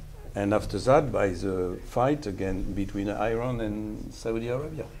 and after that by the fight again between Iran and Saudi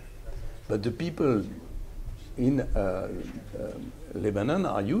Arabia. But the people in Lebanon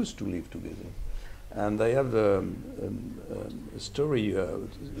are used to live together. And I have a story,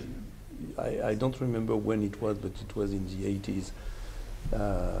 I don't remember when it was, but it was in the 80s,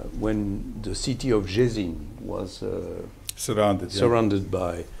 when the city of Jezin was surrounded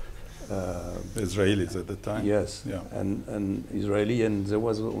by Israelis at the time. Yes, yeah. and Israeli, and there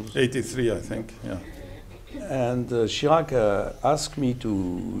was also 83, I think, yeah. And Chirac asked me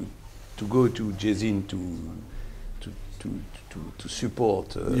to go to Jezin to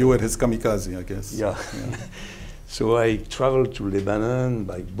support. You were his kamikaze, I guess. Yeah. So I traveled to Lebanon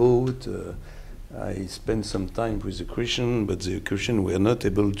by boat. I spent some time with the Christian, but the Christian were not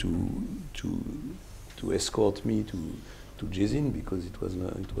able to escort me to Jezin because it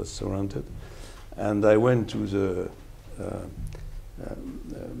was surrounded. And I went to the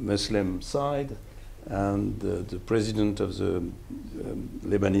Muslim side, and the president of the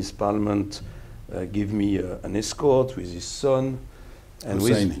Lebanese parliament gave me an escort with his son and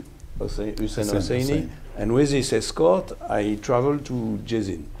Husseini. Hussein Husseini. And with this escort, I traveled to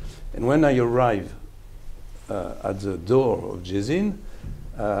Jezin. And when I arrived at the door of Jezin,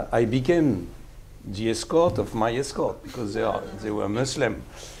 I became the escort of my escort because they were Muslim.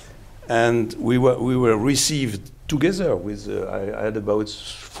 And we were received together with, I had about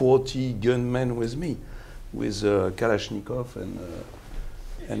 40 gunmen with me, with Kalashnikov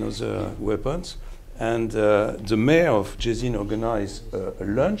and other weapons. And the mayor of Jezin organized a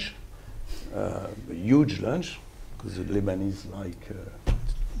lunch, a huge lunch, because the Lebanese like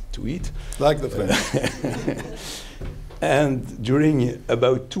to eat. Like the French. And during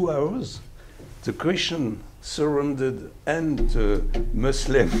about 2 hours, the Christian surrounded and the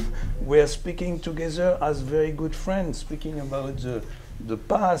Muslim were speaking together as very good friends, speaking about the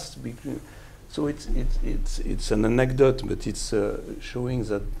past. So it's an anecdote, but it's showing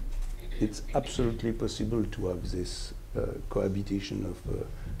that it's absolutely possible to have this cohabitation of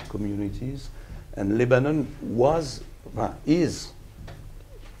communities. And Lebanon is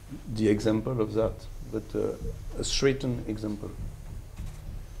the example of that, but a straightened example.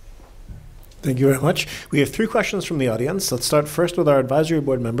 Thank you very much. We have 3 questions from the audience. Let's start first with our advisory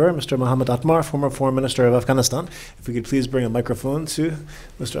board member, Mr. Mohammed Atmar, former foreign minister of Afghanistan. If we could please bring a microphone to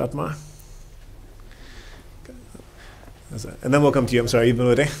Mr. Atmar. And then we'll come to you. I'm sorry, you've been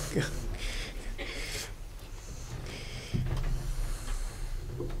waiting.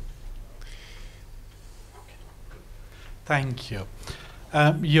 Thank you.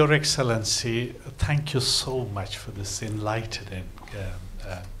 Your Excellency, thank you so much for this enlightening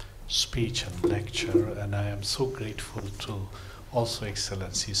speech and lecture, and I am so grateful to also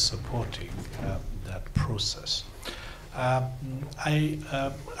Excellency supporting that process. I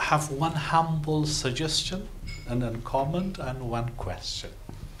have one humble suggestion and then comment and one question.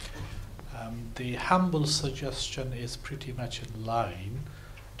 The humble suggestion is pretty much in line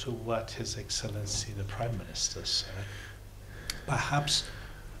to what His Excellency the Prime Minister said. Perhaps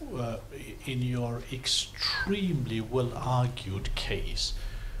in your extremely well-argued case,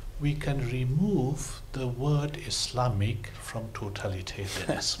 we can remove the word Islamic from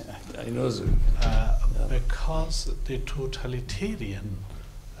totalitarianism. I know that. Because the totalitarian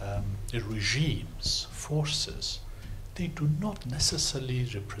regimes, forces, they do not necessarily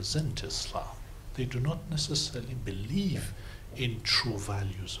represent Islam. They do not necessarily believe in true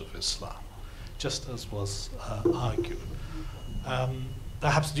values of Islam, just as was argued.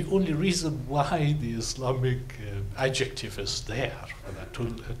 Perhaps the only reason why the Islamic adjective is there for that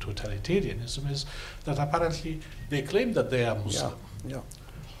totalitarianism is that apparently they claim that they are Muslim.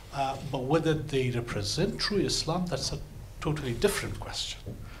 But whether they represent true Islam, that's a totally different question.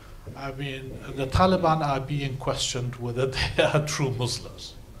 I mean, the Taliban are being questioned whether they are true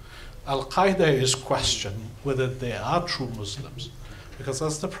Muslims. Al-Qaeda is questioned whether they are true Muslims. Because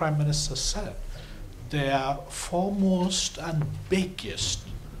as the Prime Minister said, their foremost and biggest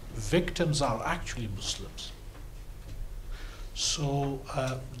victims are actually Muslims. So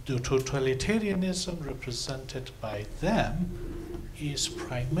the totalitarianism represented by them is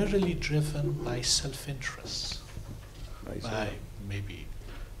primarily driven by self-interest, by maybe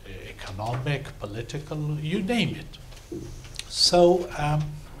economic, political, you name it. So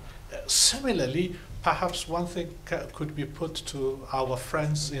similarly, perhaps one thing could be put to our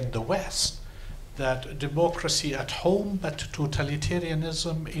friends in the West, that democracy at home, but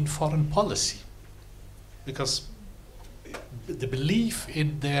totalitarianism in foreign policy. Because the belief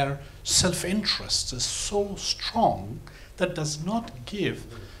in their self-interest is so strong that does not give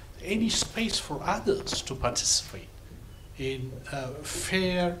any space for others to participate in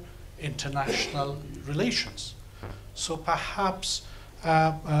fair international relations. So perhaps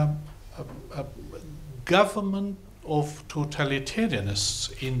a government of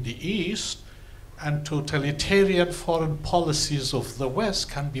totalitarianists in the East and totalitarian foreign policies of the West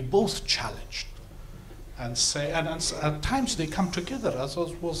can be both challenged. And say, and at times they come together, as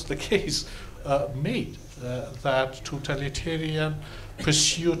was the case made, that totalitarian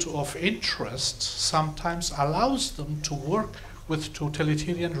pursuit of interests sometimes allows them to work with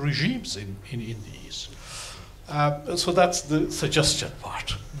totalitarian regimes in the East. So that's the suggestion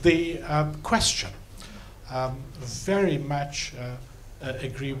part. The question, very much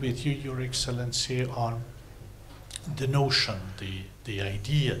agree with you, Your Excellency, on the notion, the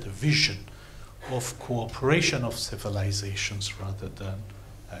idea, the vision of cooperation of civilizations rather than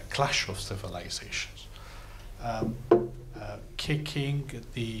clash of civilizations. Kicking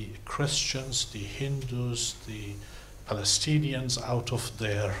the Christians, the Hindus, the Palestinians out of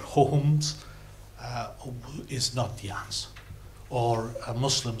their homes is not the answer, or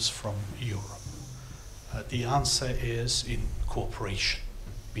Muslims from Europe. The answer is in cooperation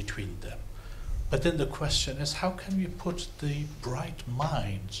between them. But then the question is, how can we put the bright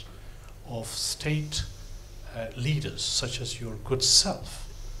minds of state leaders, such as your good self,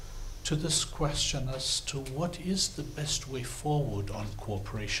 to this question as to what is the best way forward on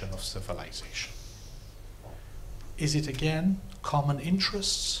cooperation of civilization? Is it again common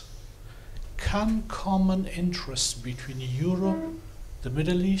interests? Can common interests between Europe, the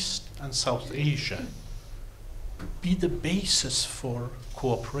Middle East, and South Asia be the basis for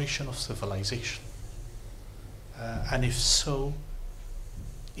cooperation of civilization? And if so,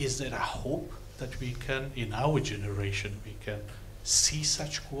 is there a hope that we can, in our generation, we can see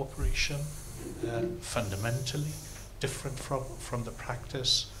such cooperation fundamentally different from the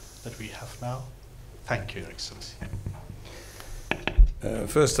practice that we have now? Thank you, Your Excellency.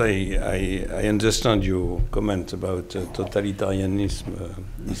 First, I understand your comment about totalitarianism,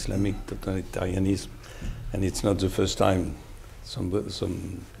 Islamic totalitarianism, and it's not the first time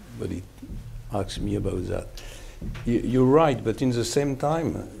somebody asks me about that. You're right, but in the same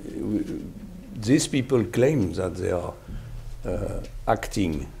time, these people claim that they are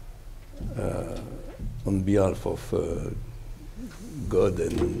acting on behalf of God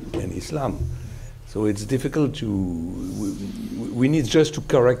and Islam. So it's difficult to, we need just to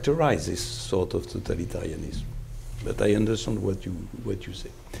characterize this sort of totalitarianism. But I understand what you say.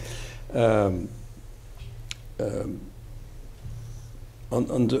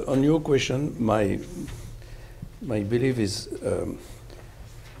 On your question, my belief is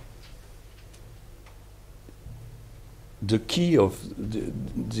the key of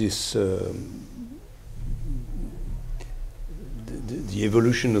this the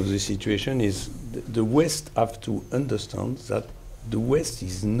evolution of the situation is the West have to understand that the West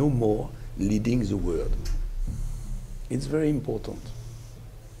is no more leading the world. It's very important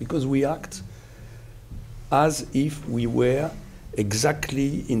because we act as if we were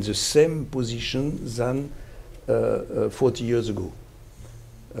exactly in the same position than 40 years ago.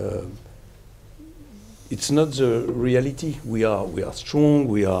 It's not the reality. We are strong.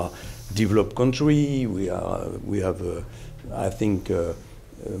 We are developed country. We have I think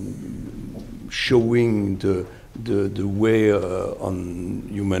showing the way on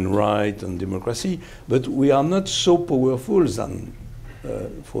human rights and democracy, but we are not so powerful than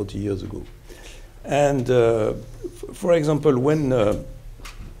 40 years ago. And for example, when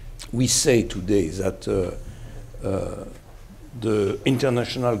we say today that the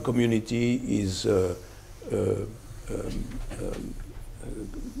international community is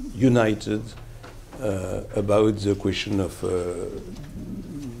united about the question of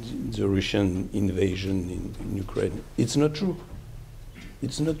the Russian invasion in Ukraine. It's not true.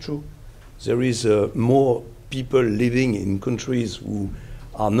 It's not true. There is more people living in countries who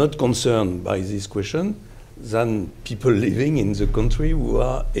are not concerned by this question than people living in the country who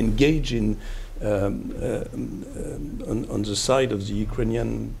are engaged in on the side of the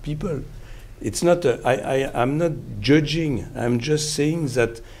Ukrainian people. It's not. I'm not judging. I'm just saying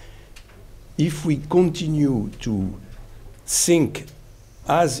that if we continue to think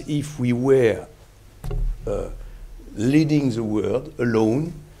as if we were leading the world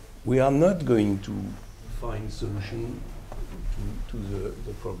alone, we are not going to find solution to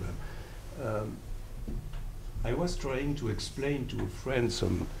the problem. I was trying to explain to a friend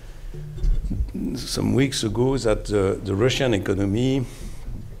some weeks ago that the Russian economy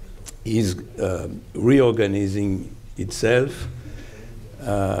is reorganizing itself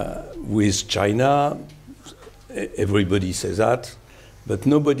with China. Everybody says that, but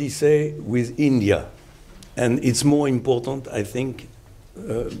nobody say with India. And it's more important, I think,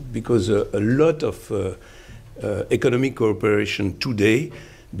 because a lot of economic cooperation today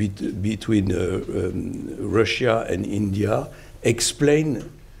between Russia and India explain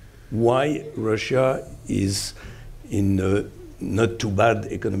why Russia is in a not too bad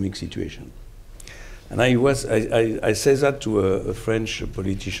economic situation. And I said that to a French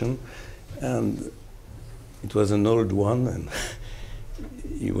politician, and it was an old one, and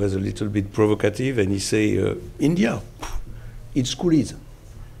he was a little bit provocative, and he said, India, it's coolies.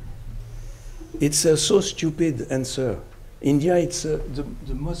 It's a so stupid answer. India, it's the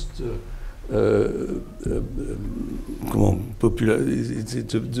most popular. It's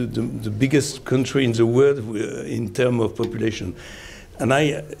the biggest country in the world in terms of population. And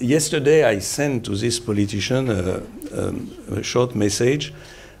yesterday I sent to this politician a short message.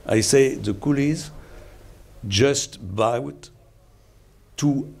 I say the coolies just bought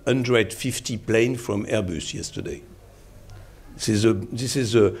 250 planes from Airbus yesterday. This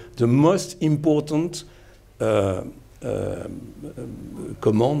is the most important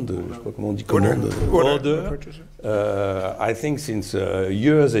order, I think since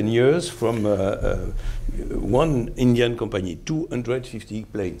years and years from one Indian company, 250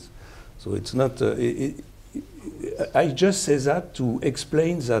 planes. So it's not, I just say that to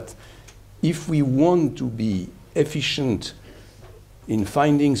explain that if we want to be efficient in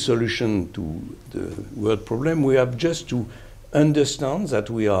finding solution to the world problem, we have just to understand that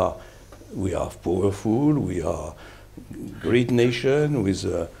we are powerful, we are great nation with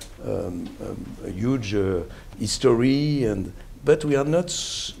a huge history, but we are not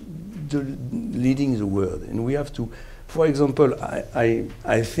leading the world, and we have to. For example,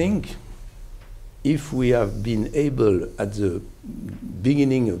 I think if we have been able at the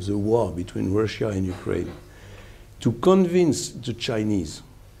beginning of the war between Russia and Ukraine to convince the Chinese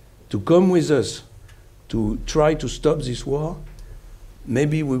to come with us to try to stop this war,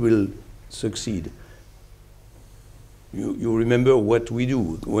 maybe we will succeed. You remember what we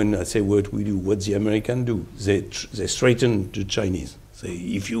do. When I say what we do, what the Americans do, they threaten the Chinese. Say,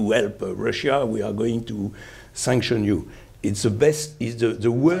 if you help Russia, we are going to sanction you. It's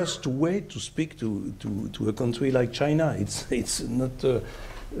the worst way to speak to a country like China. It's not,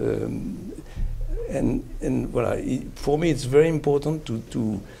 and voilà. For me, it's very important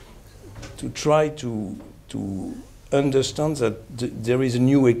to try to understand that there is a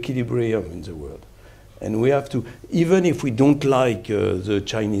new equilibrium in the world. And we have to, even if we don't like the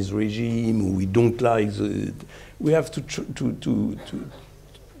Chinese regime, we don't like we have to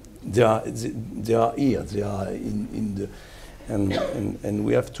they are here, they are in the, and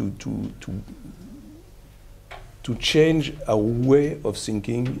we have to to change our way of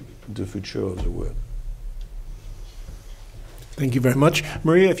thinking the future of the world. Thank you very much.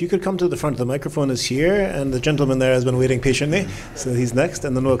 Maria, if you could come to the front, the microphone is here, and the gentleman there has been waiting patiently, so he's next,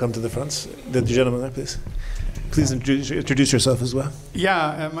 and then we'll come to the front. The gentleman there, please. Please introduce yourself as well.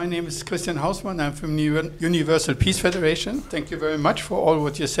 Yeah, my name is Christian Hausmann. I'm from the Universal Peace Federation. Thank you very much for all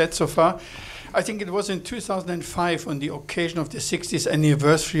what you said so far. I think it was in 2005, on the occasion of the 60th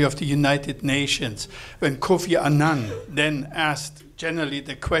anniversary of the United Nations, when Kofi Annan then asked generally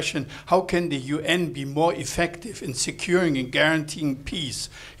the question, how can the UN be more effective in securing and guaranteeing peace?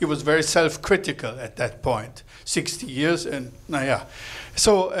 He was very self-critical at that point, 60 years, and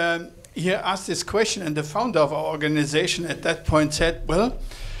So he asked this question, and the founder of our organization at that point said, well,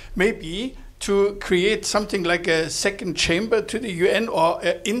 maybe to create something like a second chamber to the UN or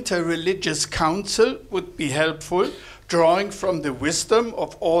an interreligious council would be helpful, drawing from the wisdom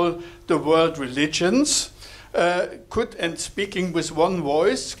of all the world religions. And speaking with one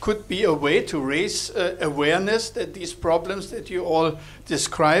voice could be a way to raise awareness that these problems that you all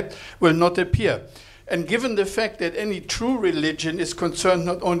described will not appear. And given the fact that any true religion is concerned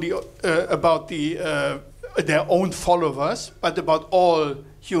not only about their own followers, but about all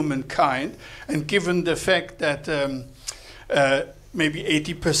humankind, and given the fact that maybe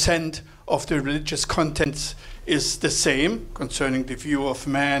 80% of the religious contents is the same concerning the view of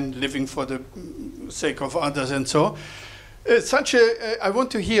man, living for the sake of others, and so. I want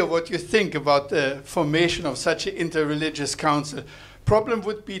to hear what you think about the formation of such an interreligious council. Problem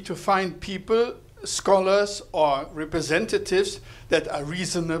would be to find people, scholars or representatives that are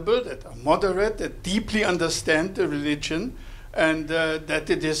reasonable, that are moderate, that deeply understand the religion, and that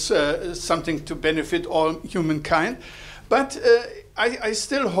it is something to benefit all humankind. But I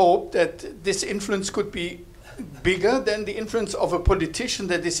still hope that this influence could be bigger than the influence of a politician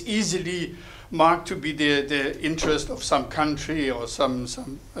that is easily marked to be the interest of some country or some.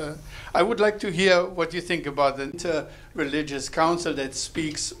 I would like to hear what you think about the inter-religious council that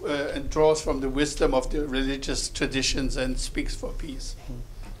speaks and draws from the wisdom of the religious traditions and speaks for peace.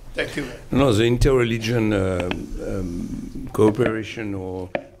 Thank you. No, the inter-religion cooperation or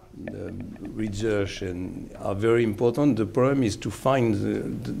research are very important. The problem is to find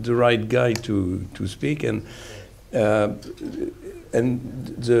the right guy to speak, and the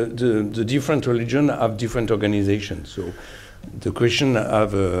different religions have different organizations. So the Christians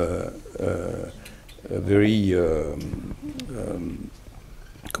have a very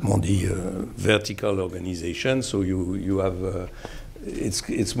vertical organization. So you have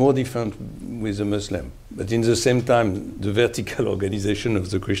it's more different with the Muslim. But in the same time, the vertical organization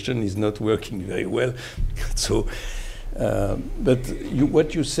of the Christian is not working very well. So, but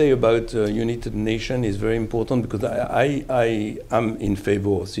what you say about United Nations is very important, because I am in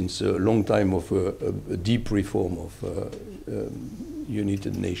favor since a long time of a deep reform of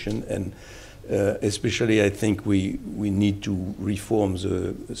United Nations, and especially I think we need to reform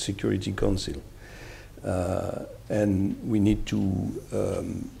the Security Council. And we need to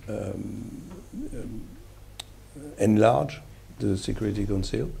enlarge the Security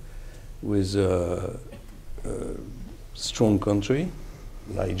Council with a strong country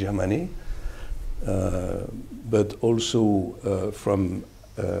like Germany, but also from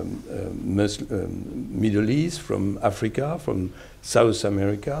Middle East, from Africa, from South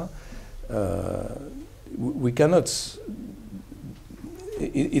America. We cannot.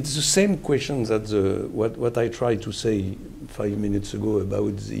 It's the same question that what I tried to say 5 minutes ago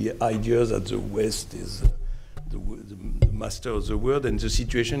about the idea that the West is the master of the world, and the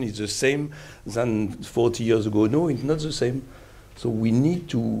situation is the same than 40 years ago. No, it's not the same. So we need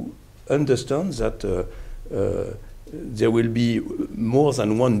to understand that there will be more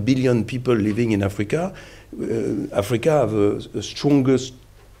than 1 billion people living in Africa. Africa have a strongest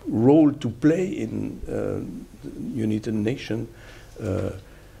role to play in United Nations.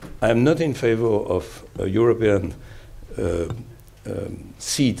 I am not in favor of a European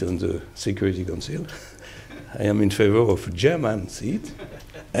seat on the Security Council. I am in favor of a German seat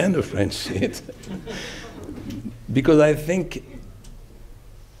and a French seat, because I think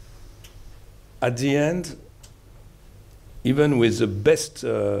at the end, even with the best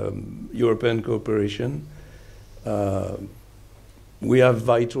European cooperation, we have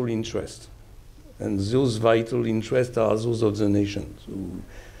vital interests. And those vital interests are those of the nation. So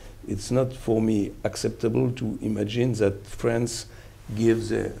it's not for me acceptable to imagine that France gives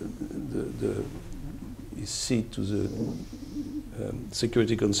his seat to the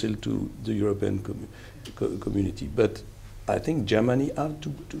Security Council to the European community. But I think Germany have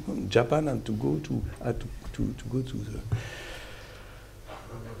to Japan had to go to the.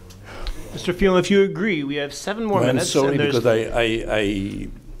 Mr. Fillon, if you agree, we have 7 more minutes. I'm sorry and because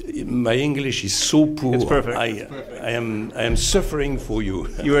my English is so poor. It's perfect. I am suffering for you.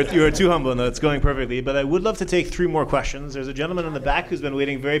 You are too humble. No, it's going perfectly. But I would love to take 3 more questions. There's a gentleman in the back who's been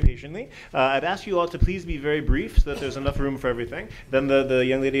waiting very patiently. I'd ask you all to please be very brief so that there's enough room for everything. Then the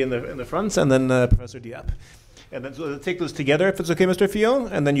young lady in the front, and then Professor Diab. And then so we'll take those together, if it's okay, Mr.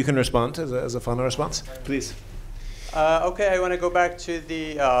 Fillon, and then you can respond as a final response, please. Okay, I want to go back to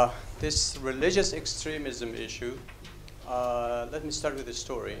the this religious extremism issue. Let me start with a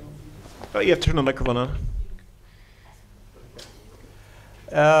story. You have to turn the microphone on.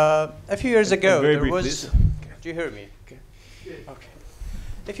 A few years ago, very there brief, was. please. Do you hear me? Okay.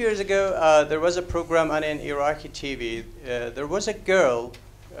 A few years ago, there was a program on an Iraqi TV. There was a girl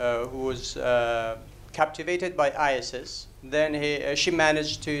who was captivated by ISIS. Then she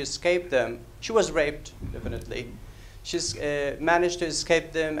managed to escape them. She was raped, definitely. She's managed to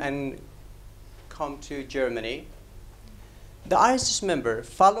escape them and come to Germany. The ISIS member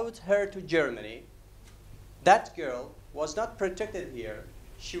followed her to Germany. That girl was not protected here.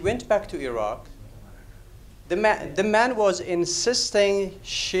 She went back to Iraq. The man was insisting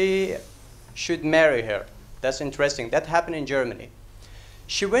she should marry her. That's interesting. That happened in Germany.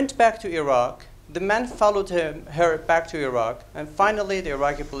 She went back to Iraq. The man followed her back to Iraq. And finally, the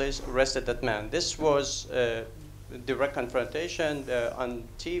Iraqi police arrested that man. This was a direct confrontation on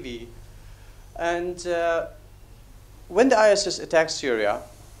TV. And when the ISIS attacked Syria,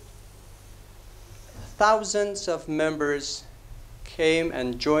 thousands of members came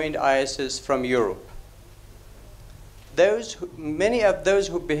and joined ISIS from Europe. Many of those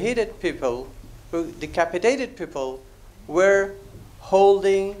who beheaded people, who decapitated people, were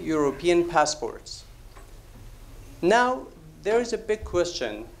holding European passports. Now, there is a big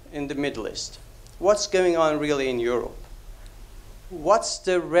question in the Middle East. What's going on really in Europe? What's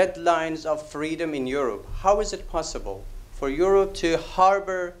the red lines of freedom in Europe? How is it possible for Europe to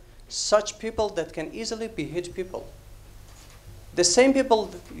harbor such people that can easily behead people? The same people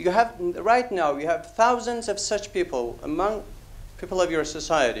you have right now, you have thousands of such people among people of your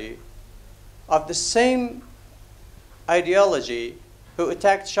society of the same ideology who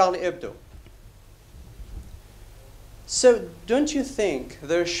attacked Charlie Hebdo. So don't you think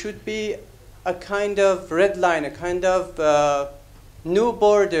there should be a kind of red line, a kind of new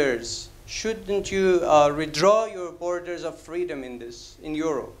borders? Shouldn't you redraw your borders of freedom in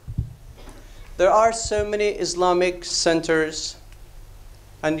Europe? There are so many Islamic centers,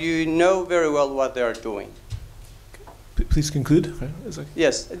 and you know very well what they are doing. Please conclude.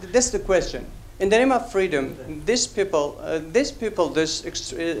 Yes, this is the question. In the name of freedom, these people,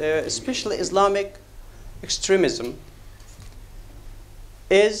 especially Islamic extremism,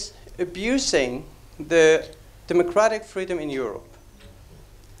 is abusing the democratic freedom in Europe.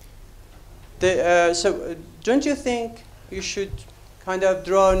 So don't you think you should kind of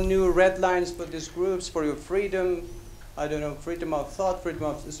draw new red lines for these groups, for your freedom, I don't know, freedom of thought, freedom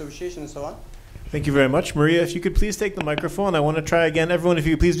of association, and so on? Thank you very much. Maria, if you could please take the microphone. I want to try again. Everyone, if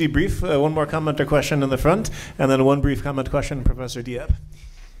you could please be brief. One more comment or question in the front, and then one brief comment question, Professor Diab.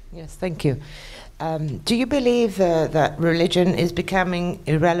 Yes, thank you. Do you believe that religion is becoming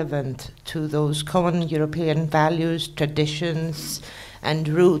irrelevant to those common European values, traditions, and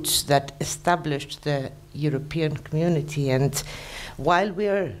roots that established the European community? And while we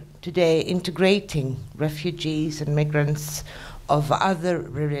are today integrating refugees and migrants of other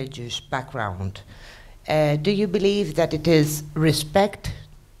religious background, do you believe that it is respect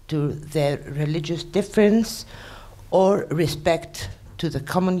to their religious difference or respect to the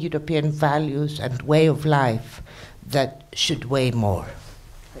common European values and way of life that should weigh more?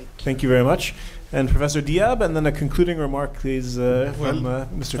 Thank you very much. And Professor Diab, and then a concluding remark, please, from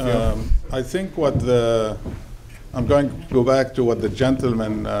Mr. Fillon. I think I'm going to go back to what the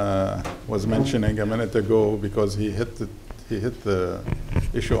gentleman was mentioning a minute ago, because he hit the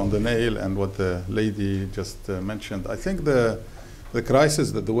issue on the nail, and what the lady just mentioned. I think the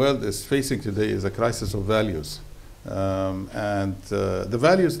crisis that the world is facing today is a crisis of values, and the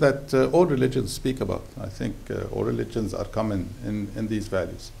values that all religions speak about. I think all religions are common in these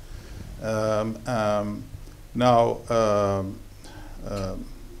values. As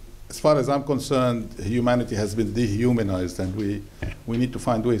far as I'm concerned, humanity has been dehumanized, and we need to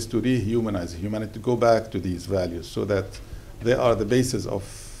find ways to rehumanize humanity, to go back to these values so that they are the basis of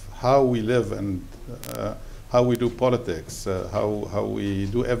how we live and how we do politics, how we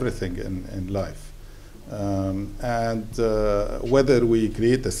do everything in life. Whether we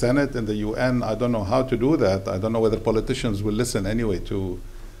create a Senate in the UN, I don't know how to do that. I don't know whether politicians will listen anyway to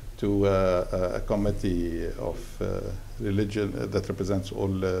to a committee of religion that represents all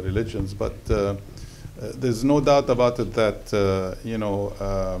religions. But there's no doubt about it that you know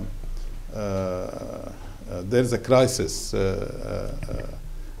there's a crisis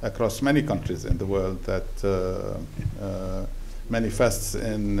across many countries in the world that manifests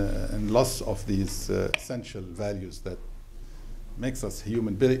in loss of these essential values that makes us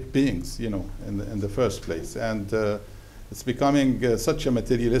human beings, you know, in the first place. And it's becoming such a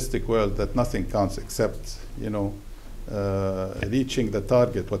materialistic world that nothing counts except, you know, reaching the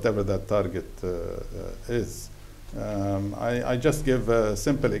target, whatever that target is. I just give a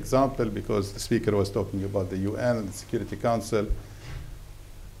simple example because the speaker was talking about the UN and the Security Council.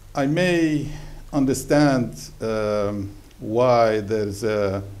 I may understand why there's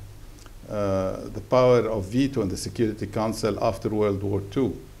the power of veto in the Security Council after World War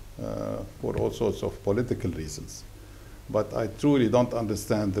II for all sorts of political reasons. But I truly don't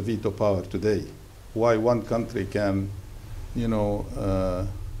understand the veto power today. Why one country can, you know,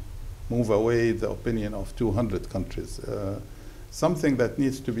 move away the opinion of 200 countries. Something that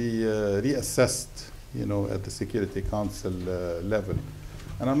needs to be reassessed, you know, at the Security Council level.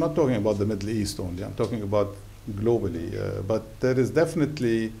 And I'm not talking about the Middle East only, I'm talking about globally. But there is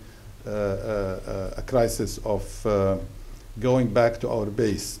definitely a crisis of going back to our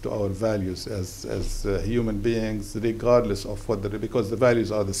base, to our values as human beings, regardless of what because the values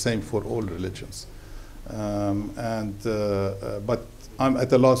are the same for all religions. But I'm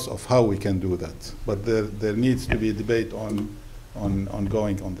at a loss of how we can do that. But there needs to be a debate on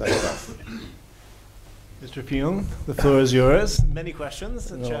going on that path. Mr. Fillon, the floor is yours. Many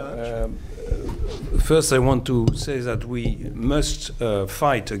questions, a challenge. First, I want to say that we must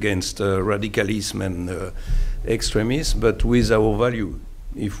fight against radicalism and extremism, but with our value.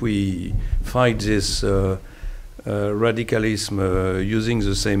 If we fight this radicalism using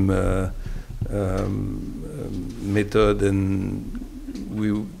the same method, and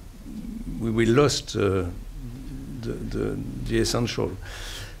we will lost the essential.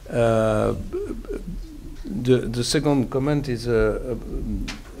 The second comment is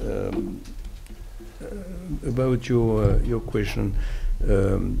about your question.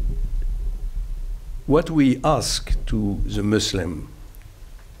 What we ask to the Muslim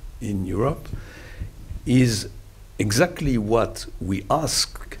in Europe is exactly what we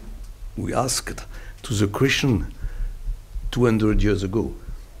asked to the Christian 200 years ago,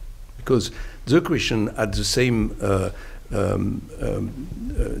 because the Christian had the same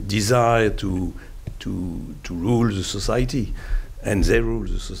desire to rule the society, and they ruled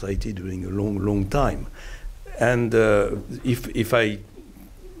the society during a long time. And if I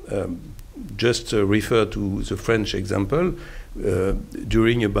just refer to the French example,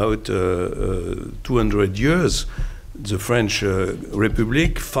 during about 200 years, the French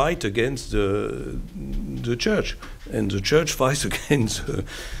Republic fight against the church, and the church fights against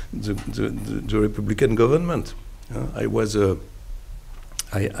the Republican government.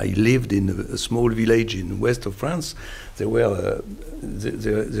 I lived in a small village in west of France. There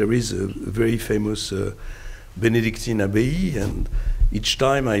is a very famous Benedictine abbey, and each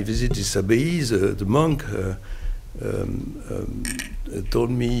time I visit this abbey, the monk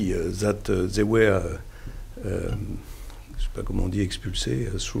told me that they were, je sais pas comment on dit, expulsés,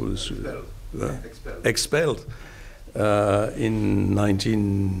 expelled in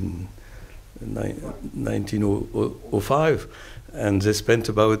 1905. And they spent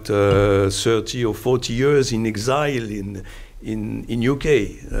about 30 or 40 years in exile in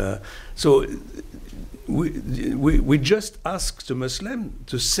UK. So we just ask the Muslim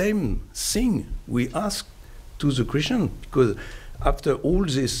the same thing we ask to the Christian, because after all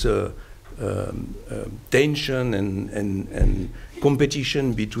this tension and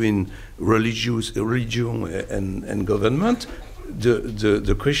competition between religion and government,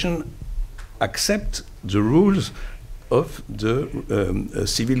 the Christian accept the rules of the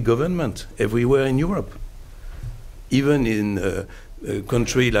civil government everywhere in Europe. Even in a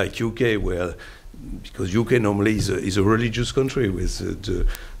country like UK, where, because UK normally is a religious country, with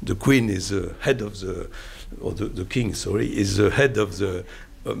the Queen is the head of the King, sorry, is the head of the,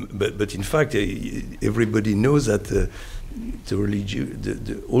 but in fact everybody knows that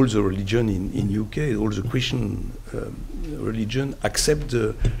all the religion in UK, all the Christian religion accept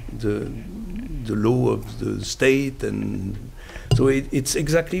the law of the state, and so it's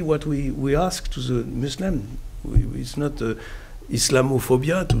exactly what we ask to the Muslim. It's not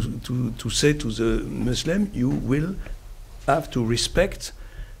Islamophobia to say to the Muslim, you will have to respect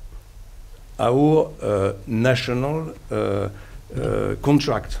our national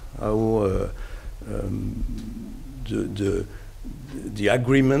contract, our the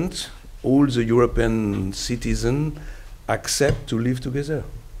agreement, all the European citizens accept to live together.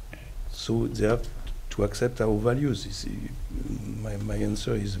 So they have to accept our values. My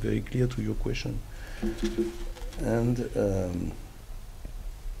answer is very clear to your question. And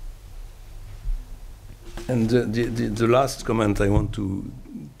the last comment I want to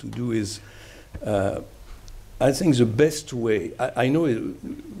do is, I think the best way, I know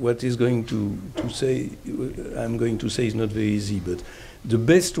what is going to say, I'm going to say is not very easy, but the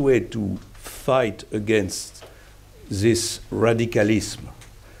best way to fight against this radicalism,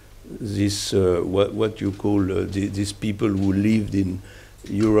 this what you call these people who lived in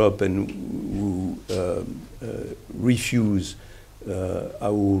Europe and who refuse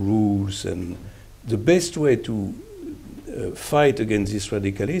our rules, and the best way to fight against this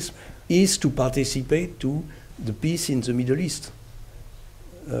radicalism is to participate to the peace in the Middle East.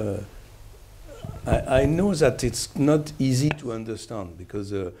 I know that it's not easy to understand,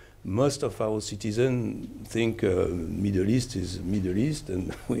 because most of our citizens think Middle East is Middle East,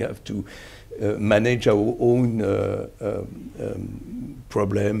 and we have to manage our own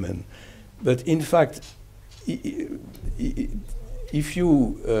problem. But in fact, if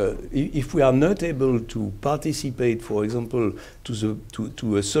we are not able to participate, for example,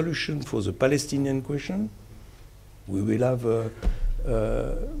 to a solution for the Palestinian question, we will have a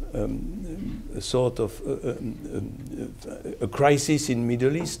sort of a crisis in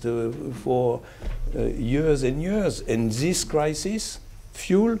Middle East for years and years, and this crisis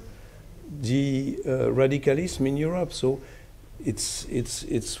fuel the radicalism in Europe. So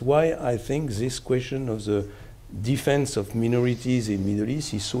it's why I think this question of the defense of minorities in Middle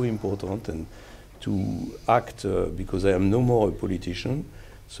East is so important, and to act because I am no more a politician.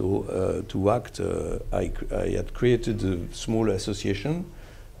 So to act, I had created a small association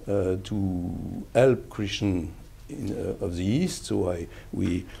to help Christians of the East. So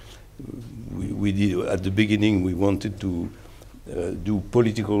we did at the beginning. We wanted to do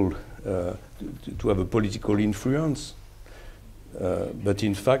political, to have a political influence, but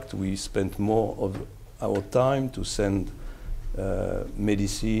in fact we spent more of our time to send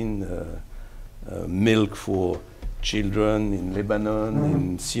medicine, milk for children in Lebanon,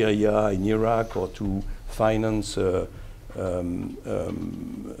 in Syria, in Iraq, or to finance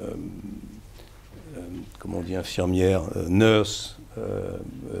comment on dit, infirmière, nurse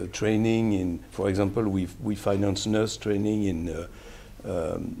training in, for example, we finance nurse training in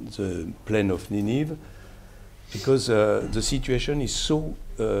the plain of Nineveh, because the situation is so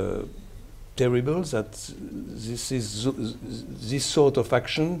terrible that this sort of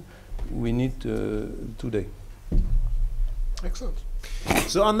action we need today. Excellent.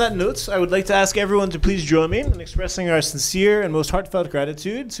 So on that note, I would like to ask everyone to please join me in expressing our sincere and most heartfelt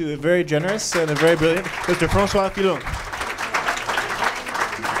gratitude to a very generous and a very brilliant Mr. François Fillon.